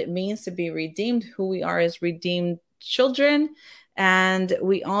as what it means to be redeemed, who we are as redeemed children. And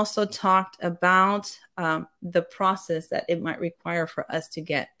we also talked about the process that it might require for us to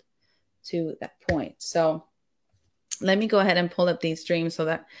get to that point. So Let me go ahead and pull up these dreams so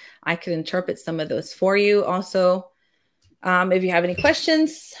that I can interpret some of those for you. Also, if you have any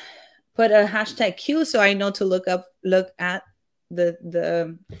questions, put a hashtag Q so I know to look at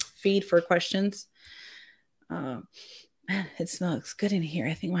the feed for questions. Man, it smells good in here.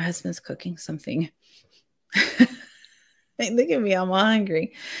 I think my husband's cooking something. Look at me, I'm all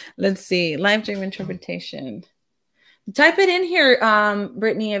hungry. Let's see. Live dream interpretation. Type it in here,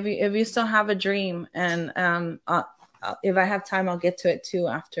 Brittany, if you still have a dream. And if I have time, I'll get to it too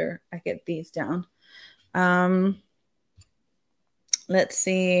after I get these down. Let's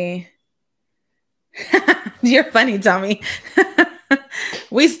see. You're funny, Tommy.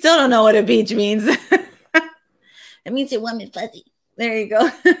 We still don't know what a beach means. It means you're warm and fuzzy. There you go.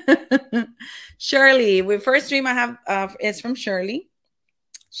 Shirley, the first dream I have is from Shirley.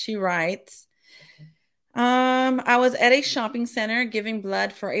 She writes, I was at a shopping center giving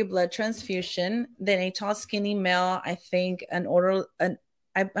blood for a blood transfusion. Then a tall, skinny male, I think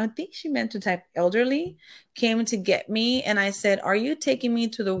I think she meant to type elderly, came to get me. And I said, are you taking me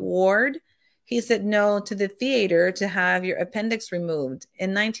to the ward? He said, no, to the theater to have your appendix removed. In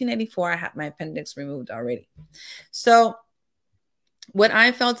 1984, I had my appendix removed already. So what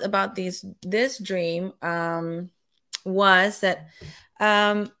I felt about this dream was that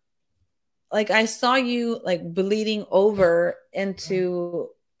like I saw you like bleeding over into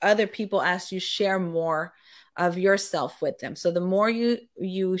other people as you share more of yourself with them. So the more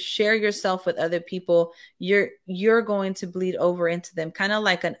you share yourself with other people, you're going to bleed over into them, kind of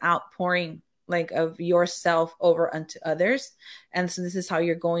like an outpouring like of yourself over unto others. And so this is how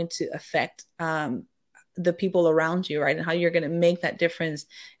you're going to affect the people around you, right? And how you're going to make that difference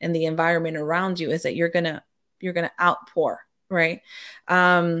in the environment around you is that you're going to outpour, right?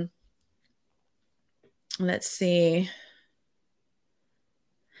 Let's see.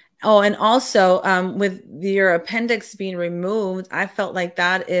 Oh, and also with your appendix being removed, I felt like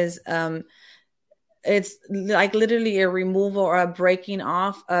that is it's like literally a removal or a breaking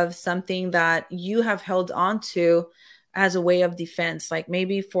off of something that you have held on to as a way of defense. Like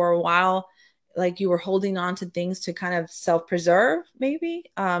maybe for a while, like you were holding on to things to kind of self-preserve,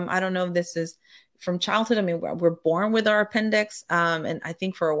 maybe. I don't know if this is from childhood. I mean, we're born with our appendix. And I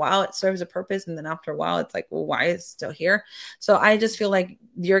think for a while it serves a purpose. And then after a while, it's like, well, why is it still here? So I just feel like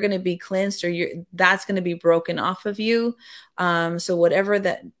you're going to be cleansed or that's going to be broken off of you. So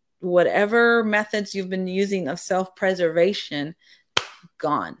whatever methods you've been using of self-preservation,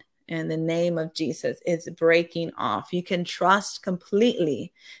 gone. In the name of Jesus, it's breaking off. You can trust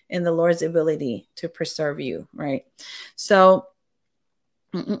completely in the Lord's ability to preserve you, right? So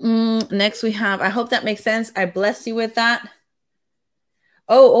next we have, I hope that makes sense. I bless you with that.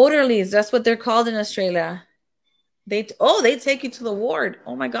 Oh, orderlies, that's what they're called in Australia. They take you to the ward.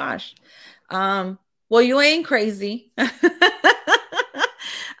 Oh my gosh. Well, you ain't crazy.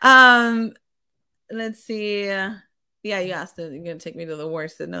 Let's see. Yeah, you asked them, you're going to take me to the ward.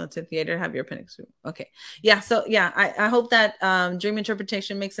 Said no, to theater, have your appendix. Okay. Yeah. So yeah, I hope that dream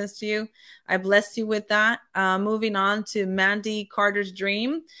interpretation makes sense to you. I blessed you with that. Moving on to Mandy Carter's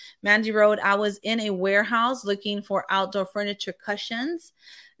dream. Mandy wrote, I was in a warehouse looking for outdoor furniture cushions.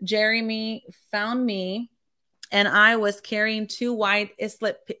 Jeremy found me and I was carrying 2 white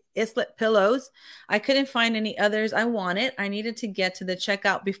islet pillows. I couldn't find any others I wanted. I needed to get to the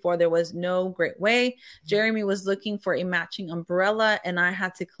checkout before there was no great way. Jeremy was looking for a matching umbrella, and I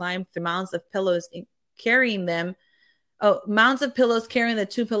had to climb through mounds of pillows carrying them. Oh, mounds of pillows carrying the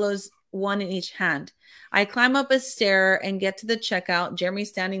 2 pillows, one in each hand. I climb up a stair and get to the checkout. Jeremy's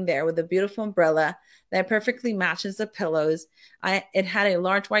standing there with a beautiful umbrella that perfectly matches the pillows. It had a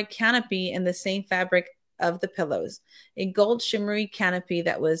large white canopy in the same fabric of the pillows, a gold shimmery canopy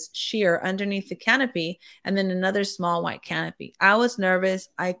that was sheer underneath the canopy, and then another small white canopy. I was nervous.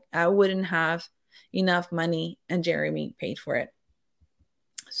 I wouldn't have enough money, and Jeremy paid for it.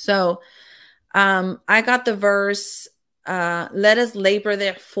 So I got the verse, let us labor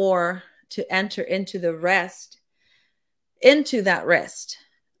therefore to enter into that rest,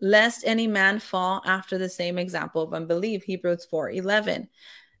 lest any man fall after the same example of unbelief. Hebrews 4:11.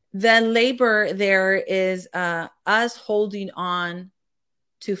 The labor there is us holding on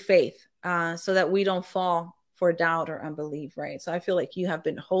to faith so that we don't fall for doubt or unbelief, right? So I feel like you have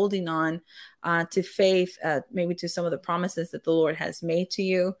been holding on to faith, maybe to some of the promises that the Lord has made to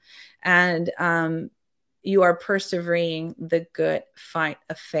you. And you are persevering the good fight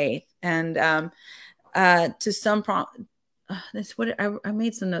of faith. And to some, that's what I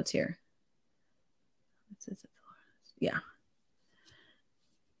made some notes here. Yeah.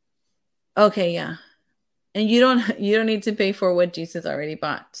 Okay, yeah. And you don't need to pay for what Jesus already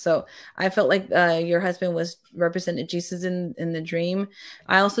bought. So I felt like your husband was represented Jesus in the dream.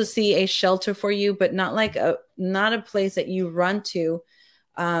 I also see a shelter for you, but not a place that you run to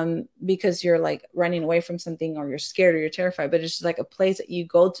because you're like running away from something, or you're scared, or you're terrified, but it's just like a place that you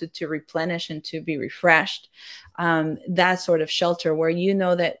go to replenish and to be refreshed. That sort of shelter where you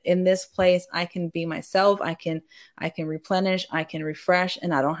know that in this place I can be myself, I can replenish, I can refresh,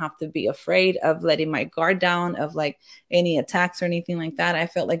 and I don't have to be afraid of letting my guard down of like any attacks or anything like that. I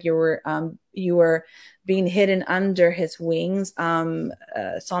felt like you were being hidden under his wings. Psalms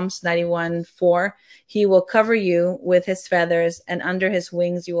 91:4. He will cover you with his feathers, and under his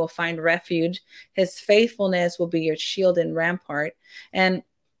wings you will find refuge. His faithfulness will be your shield and rampart. And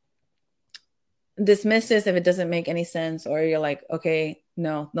dismiss this if it doesn't make any sense, or you're like, okay,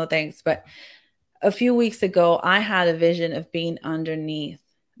 no, no thanks. But a few weeks ago, I had a vision of being underneath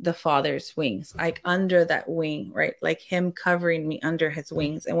the Father's wings, like under that wing, right? Like him covering me under his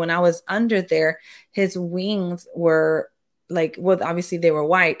wings. And when I was under there, his wings were like, well, obviously they were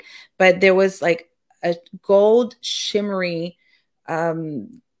white, but there was like a gold shimmery,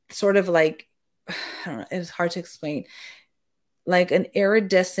 sort of like, I don't know, it's hard to explain, like an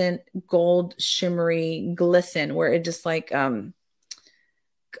iridescent gold shimmery glisten where it just like,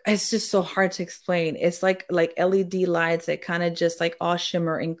 it's just so hard to explain. It's like LED lights that kind of just like all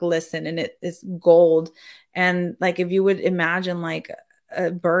shimmer and glisten, and it's gold. And like if you would imagine like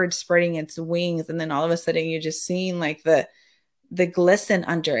a bird spreading its wings, and then all of a sudden you're just seeing like the glisten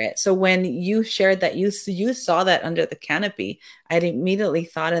under it. So when you shared that you saw that under the canopy, I immediately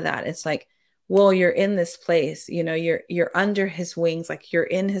thought of that. It's like, well, you're in this place, you're under his wings, like you're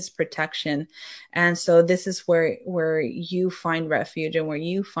in his protection. And so this is where you find refuge, and where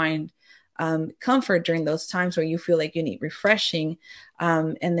you find comfort during those times where you feel like you need refreshing.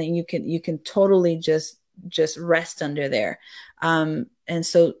 And then you can totally just rest under there. And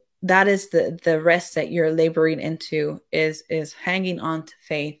so that is the rest that you're laboring into, is hanging on to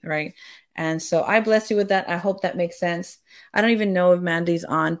faith, right? And so I bless you with that. I hope that makes sense. I don't even know if Mandy's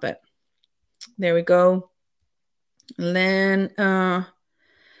on, but there we go. And then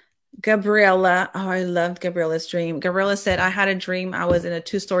Gabriella. Oh, I loved Gabriella's dream. Gabriella said, I had a dream. I was in a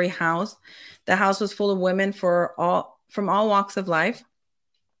 2-story house. The house was full of women from all walks of life.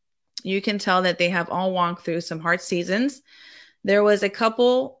 You can tell that they have all walked through some hard seasons. There was a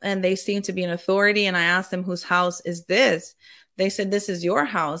couple, and they seemed to be in authority. And I asked them, whose house is this? They said, this is your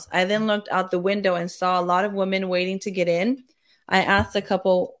house. I then looked out the window and saw a lot of women waiting to get in. I asked the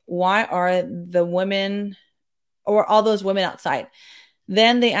couple, why are the women, or all those women outside?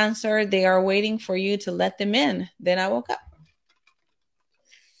 Then they answered, they are waiting for you to let them in. Then I woke up.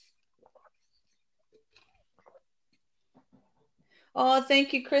 Oh,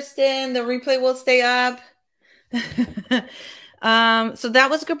 thank you, Kristen. The replay will stay up. So that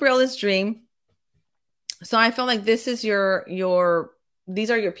was Gabriella's dream. So I felt like this is these are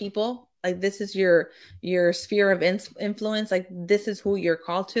your people. Like this is your sphere of influence. Like this is who you're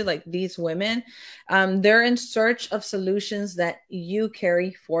called to, like these women. They're in search of solutions that you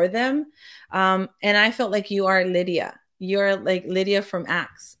carry for them. And I felt like you are Lydia. You're like Lydia from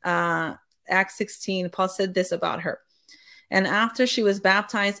Acts 16. Paul said this about her. And after she was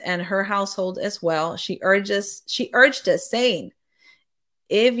baptized, and her household as well, she urged us, saying,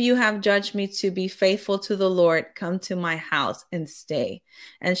 if you have judged me to be faithful to the Lord, come to my house and stay.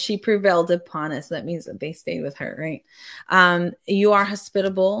 And she prevailed upon us. That means that they stayed with her, right? You are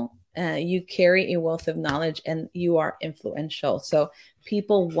hospitable. You carry a wealth of knowledge, and you are influential. So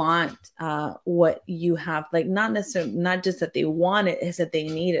people want what you have, like not just that they want it, is that they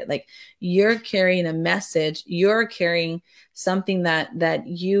need it. Like you're carrying a message, you're carrying something that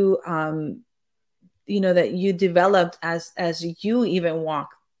you that you developed as you even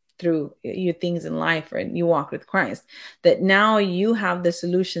walk through your things in life, right? You walk with Christ, that now you have the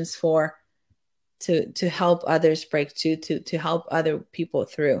solutions for to help others break to help other people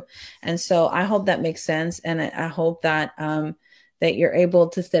through. And so I hope that makes sense. And I hope that that you're able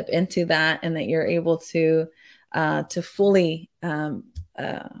to step into that, and that you're able to fully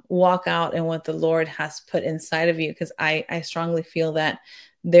walk out in what the Lord has put inside of you. Because I strongly feel that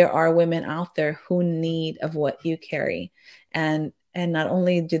there are women out there who need of what you carry, and not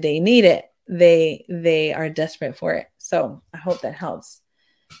only do they need it, they are desperate for it. So I hope that helps.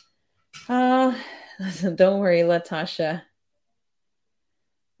 Don't worry, Latasha.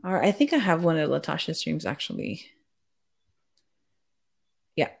 All right, I think I have one of Latasha's streams actually.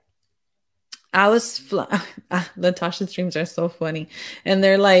 Yeah. Latasha's streams are so funny. And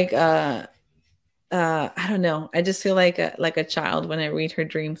they're like I don't know. I just feel like a child when I read her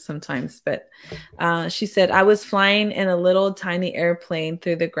dreams sometimes. But she said, I was flying in a little tiny airplane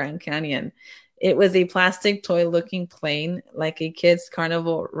through the Grand Canyon. It was a plastic toy looking plane, like a kid's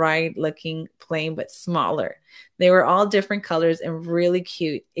carnival ride looking plane, but smaller. They were all different colors and really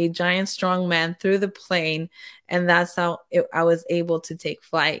cute. A giant strong man threw the plane, and that's how I was able to take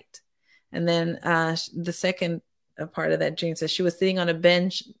flight. And then the second part of that dream says she was sitting on a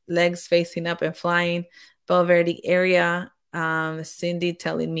bench, legs facing up and flying. Belverde area. Cindy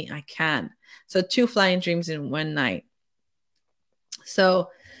telling me I can. So two flying dreams in one night. So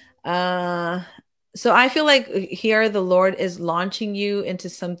uh so I feel like here the Lord is launching you into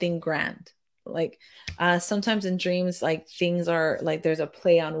something grand. Like sometimes in dreams, like things are like there's a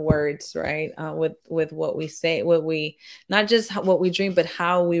play on words, right? With what we say, what we not just what we dream, but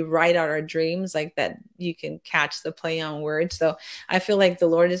how we write out our dreams, like that you can catch the play on words. So I feel like the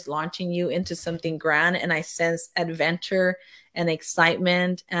Lord is launching you into something grand, and I sense adventure and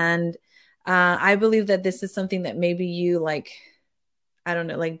excitement. And I believe that this is something that maybe you like, I don't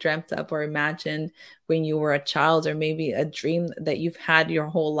know, like dreamt up or imagined when you were a child, or maybe a dream that you've had your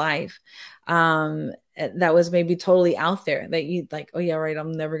whole life. That was maybe totally out there that you like, oh yeah, right,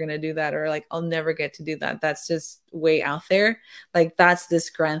 I'm never going to do that. Or like, I'll never get to do that. That's just way out there. Like that's this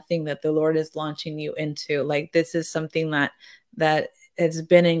grand thing that the Lord is launching you into. Like this is something that it's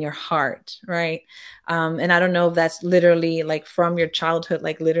been in your heart, right? And I don't know if that's literally like from your childhood,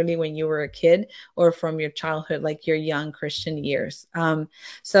 like literally when you were a kid, or from your childhood, like your young Christian years.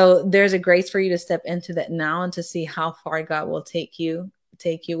 So there's a grace for you to step into that now and to see how far God will take you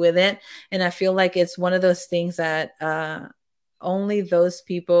with it. And I feel like it's one of those things that only those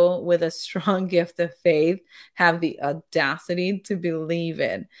people with a strong gift of faith have the audacity to believe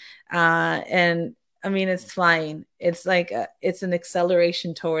in. And I mean, it's flying. It's like it's an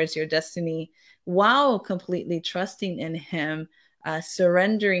acceleration towards your destiny while completely trusting in Him,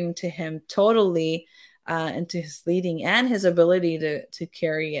 surrendering to Him totally, and to His leading and His ability to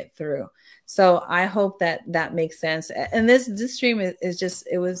carry it through. So I hope that that makes sense. And this dream is just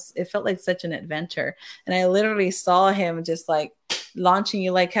it felt like such an adventure, and I literally saw Him just like launching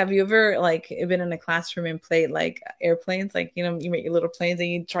you. Like, have you ever like been in a classroom and played like airplanes? Like, you know, you make your little planes and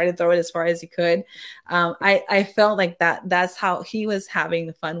you try to throw it as far as you could. I felt like that's how He was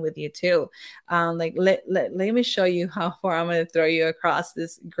having fun with you too. Like let me show you how far I'm going to throw you across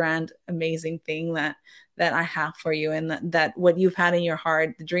this grand, amazing thing that I have for you, and that what you've had in your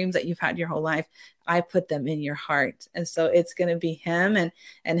heart, the dreams that you've had your whole life, I put them in your heart. And so it's going to be Him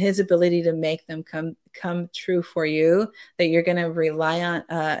and His ability to make them come true for you, that you're going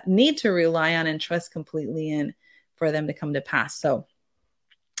to need to rely on and trust completely in for them to come to pass. So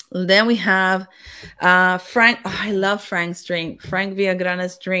then we have Frank. Oh, I love Frank's dream. Frank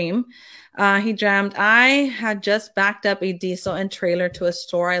Villagrana's dream. He dreamed I had just backed up a diesel and trailer to a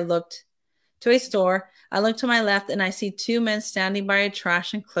store. I looked to my left and I see two men standing by a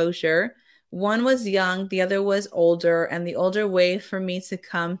trash enclosure. One was young, the other was older, and the older waved for me to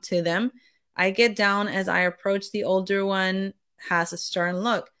come to them. I get down. As I approach, the older one has a stern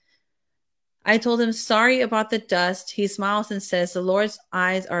look. I told him, sorry about the dust. He smiles and says, the Lord's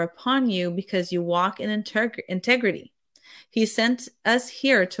eyes are upon you because you walk in integrity. He sent us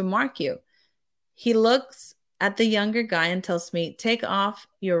here to mark you. He looks at the younger guy and tells me, take off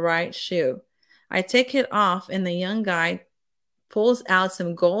your right shoe. I take it off, and the young guy pulls out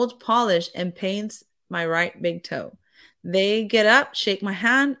some gold polish and paints my right big toe. They get up, shake my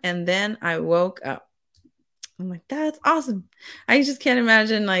hand, and then I woke up. I'm like, that's awesome. I just can't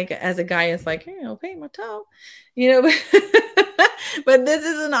imagine, like, as a guy, it's like, hey, I'll paint my toe, you know. But this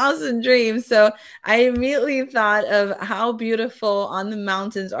is an awesome dream. So I immediately thought of how beautiful on the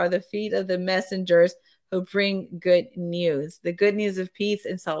mountains are the feet of the messengers who bring good news, the good news of peace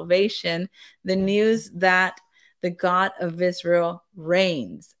and salvation, the news that the God of Israel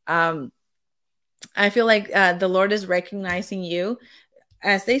reigns. I feel like the Lord is recognizing you,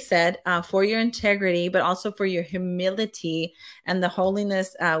 as they said, for your integrity, but also for your humility and the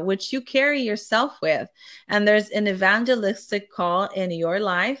holiness which you carry yourself with. And there's an evangelistic call in your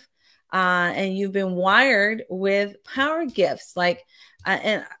life, and you've been wired with power gifts. Like,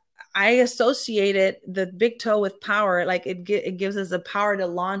 and I associated the big toe with power. Like it gives us the power to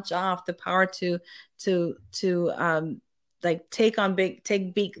launch off, the power to like take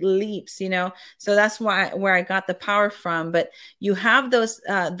big leaps, you know. So that's where I got the power from. But you have those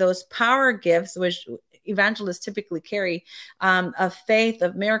power gifts, which evangelists typically carry, of faith,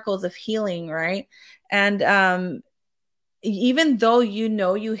 of miracles, of healing, right? And even though you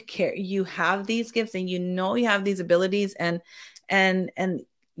know you have these gifts, and you know you have these abilities, and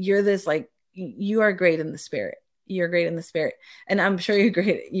you're this like you are great in the spirit. You're great in the spirit. And I'm sure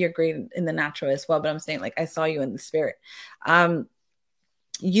you're great in the natural as well. But I'm saying, like, I saw you in the spirit.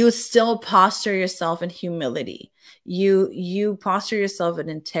 You still posture yourself in humility. You posture yourself in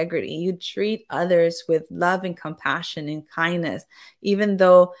integrity. You treat others with love and compassion and kindness, even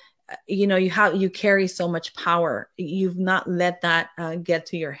though you carry so much power. You've not let that get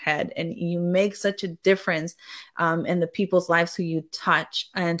to your head, and you make such a difference in the people's lives who you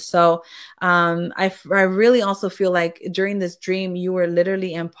touch. And so I really also feel like during this dream you were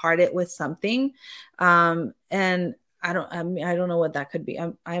literally imparted with something, and I don't know what that could be.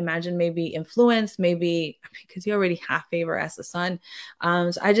 I imagine maybe influence, maybe because you already have favor as a son.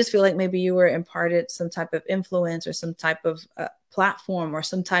 So I just feel like maybe you were imparted some type of influence or some type of platform or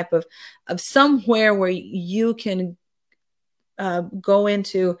some type of somewhere where you can go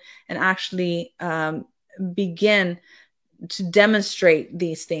into and actually begin to demonstrate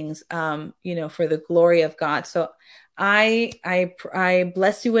these things, for the glory of God. So I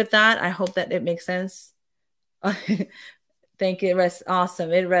bless you with that. I hope that it makes sense. Thank you.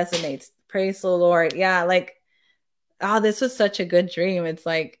 Awesome. It resonates. Praise the Lord. Yeah. Like, this was such a good dream. It's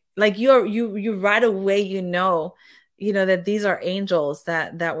like you right away, that these are angels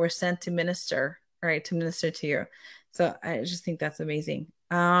that were sent to minister, right? To minister to you. So I just think that's amazing.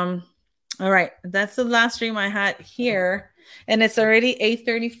 All right. That's the last dream I had here. And it's already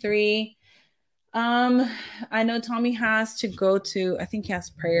 8:33. I know Tommy has to go to, I think he has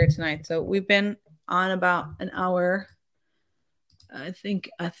prayer tonight. So we've been on about an hour. I think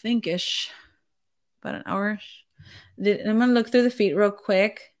ish, about an hour. I'm gonna look through the feed real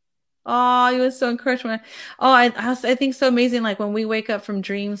quick. Oh, you was so encouraged when I think so amazing. Like when we wake up from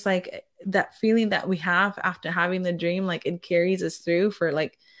dreams, like that feeling that we have after having the dream, like it carries us through for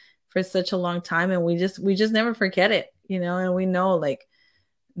such a long time, and we just never forget it, and we know like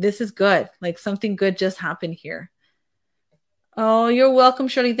this is good, like something good just happened here. Oh, you're welcome,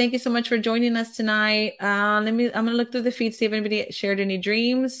 Shirley. Thank you so much for joining us tonight. I'm gonna look through the feed, see if anybody shared any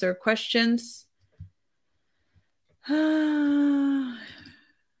dreams or questions. Oh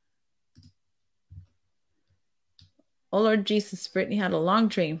Lord Jesus, Brittany had a long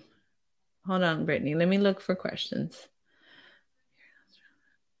dream. Hold on, Brittany. Let me look for questions.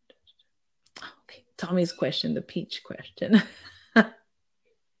 Okay, Tommy's question, the peach question.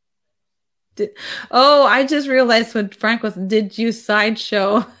 I just realized when Frank was, did you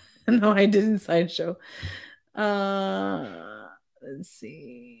sideshow? No, I didn't sideshow. Let's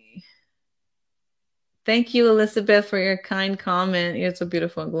see. Thank you, Elizabeth, for your kind comment. You're so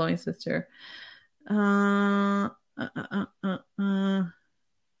beautiful and glowing, sister. Okay,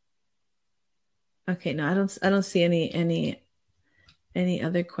 no, I don't see any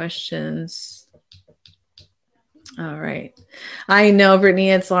other questions. All right. I know, Brittany,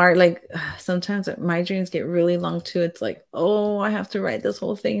 it's hard. Like sometimes my dreams get really long too. It's like, oh, I have to write this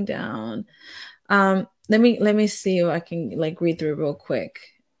whole thing down. Let me see if I can like read through real quick.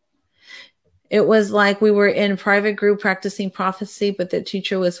 It was like we were in private group practicing prophecy, but the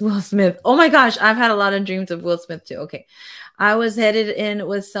teacher was Will Smith. Oh my gosh, I've had a lot of dreams of Will Smith too. Okay. I was headed in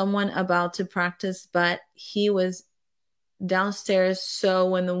with someone about to practice, but he was downstairs. So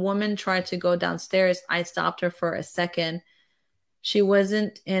when the woman tried to go downstairs, I stopped her for a second. She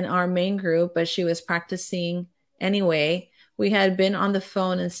wasn't in our main group, but she was practicing anyway. We had been on the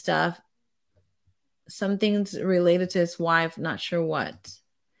phone and stuff. Something's related to his wife, not sure what.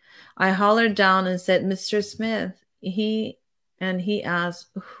 I hollered down and said, Mr. Smith. He asked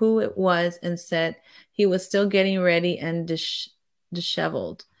who it was and said he was still getting ready and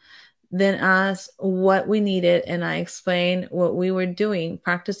disheveled. Then asked what we needed, and I explained what we were doing,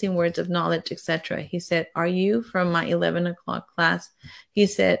 practicing words of knowledge, etc. He said, are you from my 11 o'clock class? He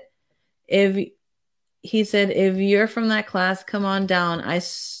said, if you're from that class, come on down. I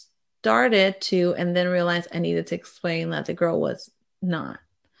started to, and then realized I needed to explain that the girl was not.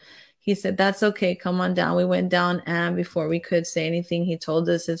 He said, that's okay. Come on down. We went down, and before we could say anything, he told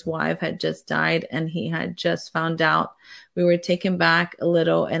us his wife had just died and he had just found out. We were taken back a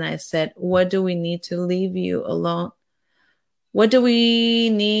little, and I said, what do we need to leave you alone? What do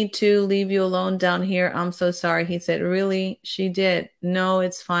we need to leave you alone down here? I'm so sorry. He said, really? She did. No,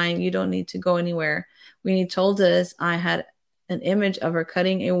 it's fine. You don't need to go anywhere. When he told us, I had an image of her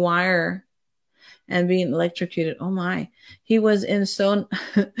cutting a wire and being electrocuted. Oh my. He was in so,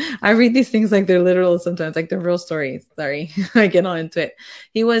 I read these things like they're literal sometimes, like they're real stories. Sorry, I get on into it.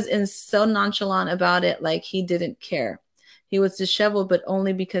 He was in so nonchalant about it, like he didn't care. He was disheveled, but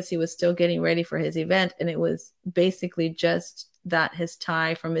only because he was still getting ready for his event. And it was basically just that his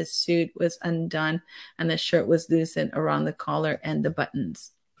tie from his suit was undone and the shirt was loosened around the collar and the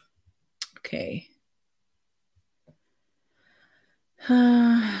buttons. Okay.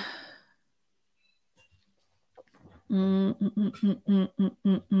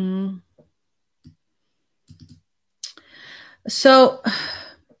 So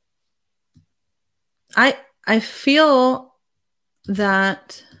I feel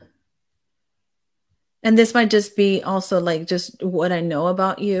that, and this might just be also like just what I know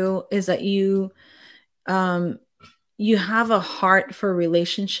about you, is that um you have a heart for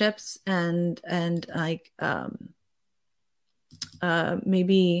relationships and like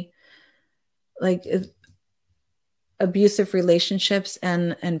maybe like abusive relationships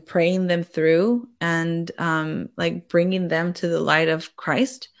and praying them through and like bringing them to the light of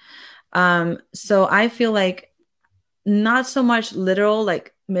Christ. So I feel like not so much literal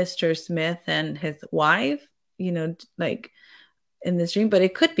like Mr. Smith and his wife, like in this dream, but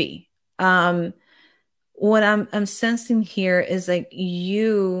it could be. What I'm sensing here is like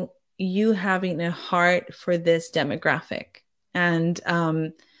you having a heart for this demographic, and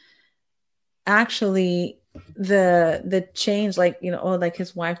actually the change, like oh, like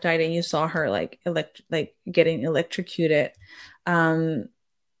his wife died and you saw her like getting electrocuted.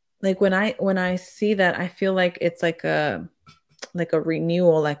 Like when I see that, I feel like it's like a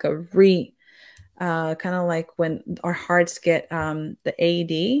renewal, like a kind of like when our hearts get the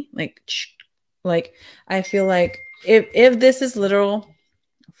AED, like I feel like if this is literal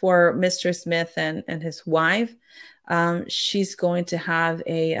for Mr. Smith and his wife, she's going to have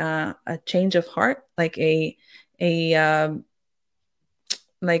a change of heart, like a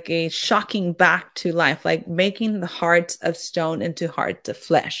shocking back to life, like making the hearts of stone into hearts of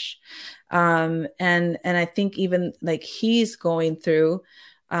flesh. And I think even like he's going through,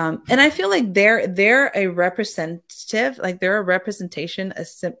 and I feel like they're a representative, like they're a representation,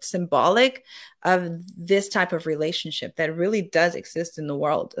 symbolic of this type of relationship that really does exist in the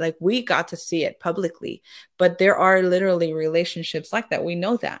world. Like we got to see it publicly, but there are literally relationships like that. We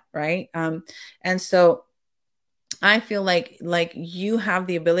know that, right? And so I feel like you have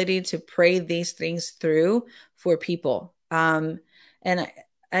the ability to pray these things through for people. And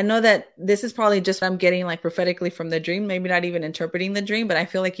I know that this is probably just what I'm getting like prophetically from the dream, maybe not even interpreting the dream, but I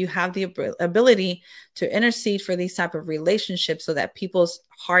feel like you have the ability to intercede for these type of relationships so that people's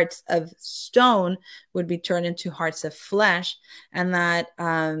hearts of stone would be turned into hearts of flesh. And that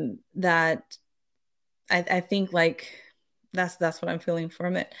I think like that's what I'm feeling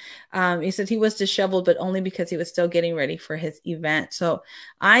from it. He said he was disheveled, but only because he was still getting ready for his event. So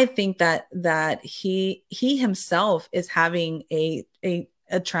I think that he himself is having a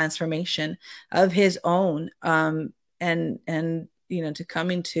transformation of his own, and to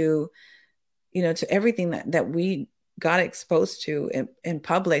coming to to everything that we got exposed to in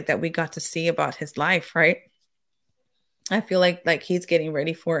public, that we got to see about his life, right? I feel like he's getting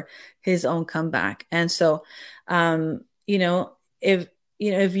ready for his own comeback. And so if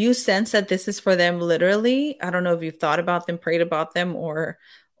if you sense that this is for them literally, I don't know if you've thought about them, prayed about them, or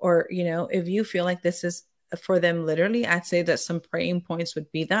if you feel like this is for them literally, I'd say that some praying points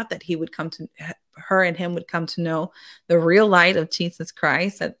would be that he would come to, her and him would come to know the real light of Jesus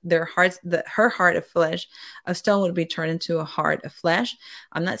Christ, that their hearts, that her heart of flesh of stone would be turned into a heart of flesh.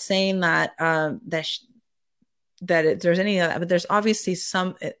 I'm not saying that there's any of that, but there's obviously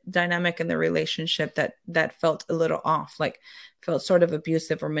some dynamic in the relationship that felt a little off, like felt sort of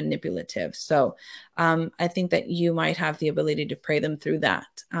abusive or manipulative. So I think that you might have the ability to pray them through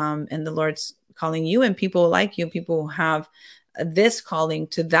that. And the Lord's calling you, and people like you, people who have this calling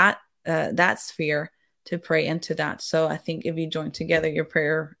to that sphere, to pray into that. So I think if you join together your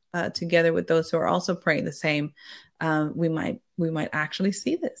prayer together with those who are also praying the same, we might actually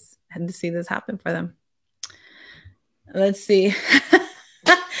see this happen for them. Let's see.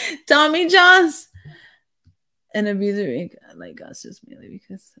 Tommy Johns. An abuser, like us, just mainly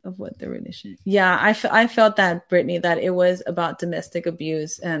because of what the relationship. Yeah, I felt that, Brittany, that it was about domestic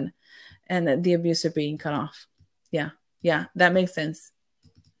abuse and the abuser being cut off. Yeah, that makes sense.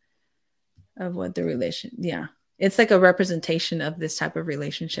 Of what the relation. Yeah, it's like a representation of this type of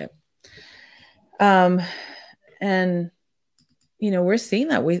relationship. And we're seeing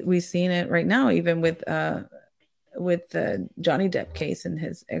that. We've seen it right now, even with the Johnny Depp case and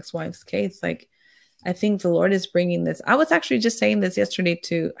his ex-wife's case. Like, I think the Lord is bringing this. I was actually just saying this yesterday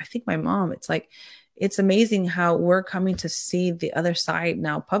to, I think, my mom. It's like, it's amazing how we're coming to see the other side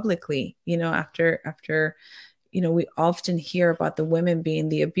now publicly, after we often hear about the women being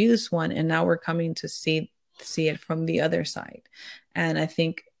the abused one, and now we're coming to see it from the other side. And I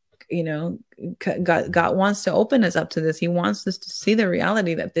think, God wants to open us up to this. He wants us to see the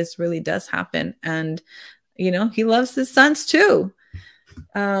reality that this really does happen. And, he loves his sons too.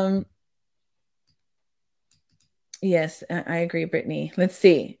 Yes, I agree, Brittany. Let's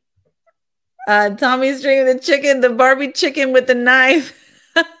see. Tommy's dream, the Barbie chicken with the knife.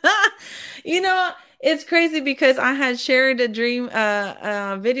 You know, it's crazy because I had shared a dream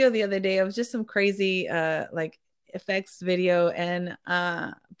video the other day of just some crazy like effects video, and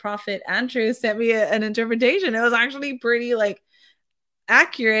Prophet Andrew sent me an interpretation. It was actually pretty like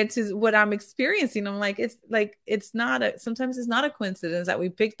accurate to what I'm experiencing. I'm like, it's not sometimes it's not a coincidence that we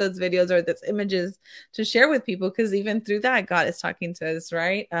pick those videos or those images to share with people, because even through that, God is talking to us,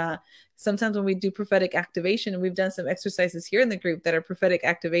 right? Sometimes when we do prophetic activation, and we've done some exercises here in the group that are prophetic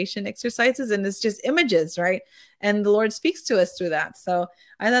activation exercises, and it's just images, right? And the Lord speaks to us through that. So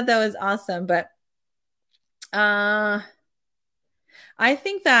I thought that was awesome. But I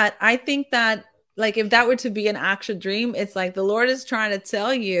think that like if that were to be an actual dream, it's like the Lord is trying to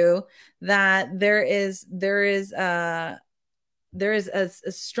tell you that there is a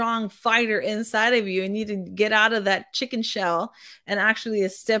strong fighter inside of you, and you need to get out of that chicken shell and actually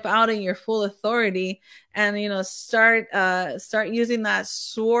step out in your full authority, and start using that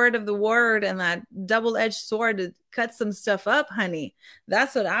sword of the word and that double-edged sword to cut some stuff up, honey.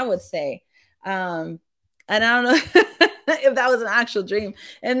 That's what I would say. And I don't know if that was an actual dream.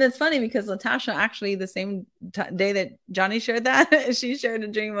 And it's funny because Latasha actually the same day that Johnny shared that, she shared a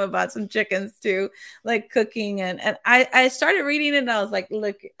dream about some chickens too, like cooking. And I started reading it and I was like,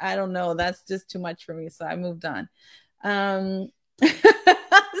 look, I don't know. That's just too much for me. So I moved on. Sorry.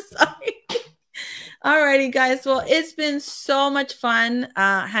 Alrighty, guys. Well, it's been so much fun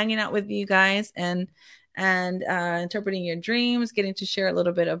hanging out with you guys and interpreting your dreams, getting to share a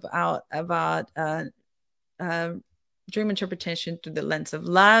little bit about dream interpretation through the lens of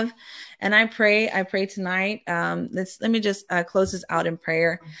love. And I pray tonight. Let me just close this out in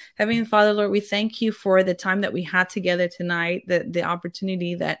prayer. Heavenly Father, Lord, we thank you for the time that we had together tonight, the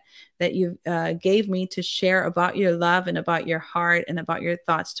opportunity that you gave me to share about your love and about your heart and about your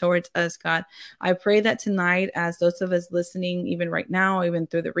thoughts towards us, God. I pray that tonight, as those of us listening, even right now, even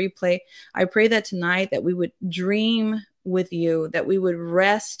through the replay, I pray that tonight that we would dream with you, that we would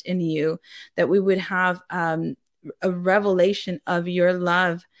rest in you, that we would have a revelation of your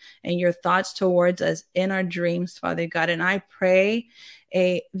love and your thoughts towards us in our dreams, Father God. And I pray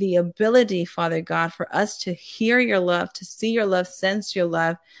the ability, Father God, for us to hear your love, to see your love, sense your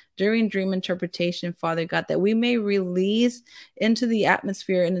love during dream interpretation, Father God, that we may release into the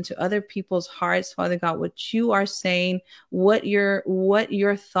atmosphere and into other people's hearts, Father God, what you are saying, what your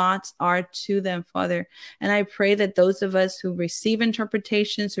thoughts are to them, Father. And I pray that those of us who receive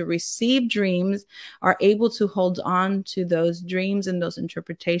interpretations, who receive dreams, are able to hold on to those dreams and those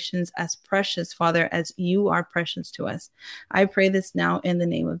interpretations as precious, Father, as you are precious to us. I pray this now in the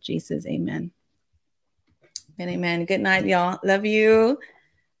name of Jesus. Amen. And amen. Good night, y'all. Love you.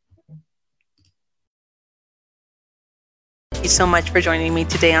 Thank you so much for joining me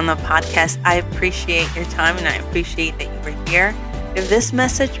today on the podcast. I appreciate your time and I appreciate that you were here. If this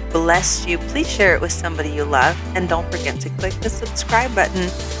message blessed you, please share it with somebody you love. And don't forget to click the subscribe button.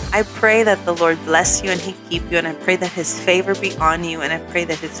 I pray that the Lord bless you and He keep you. And I pray that His favor be on you. And I pray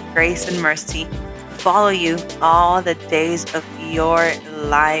that His grace and mercy follow you all the days of your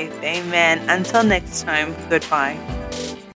life. Amen. Until next time, goodbye.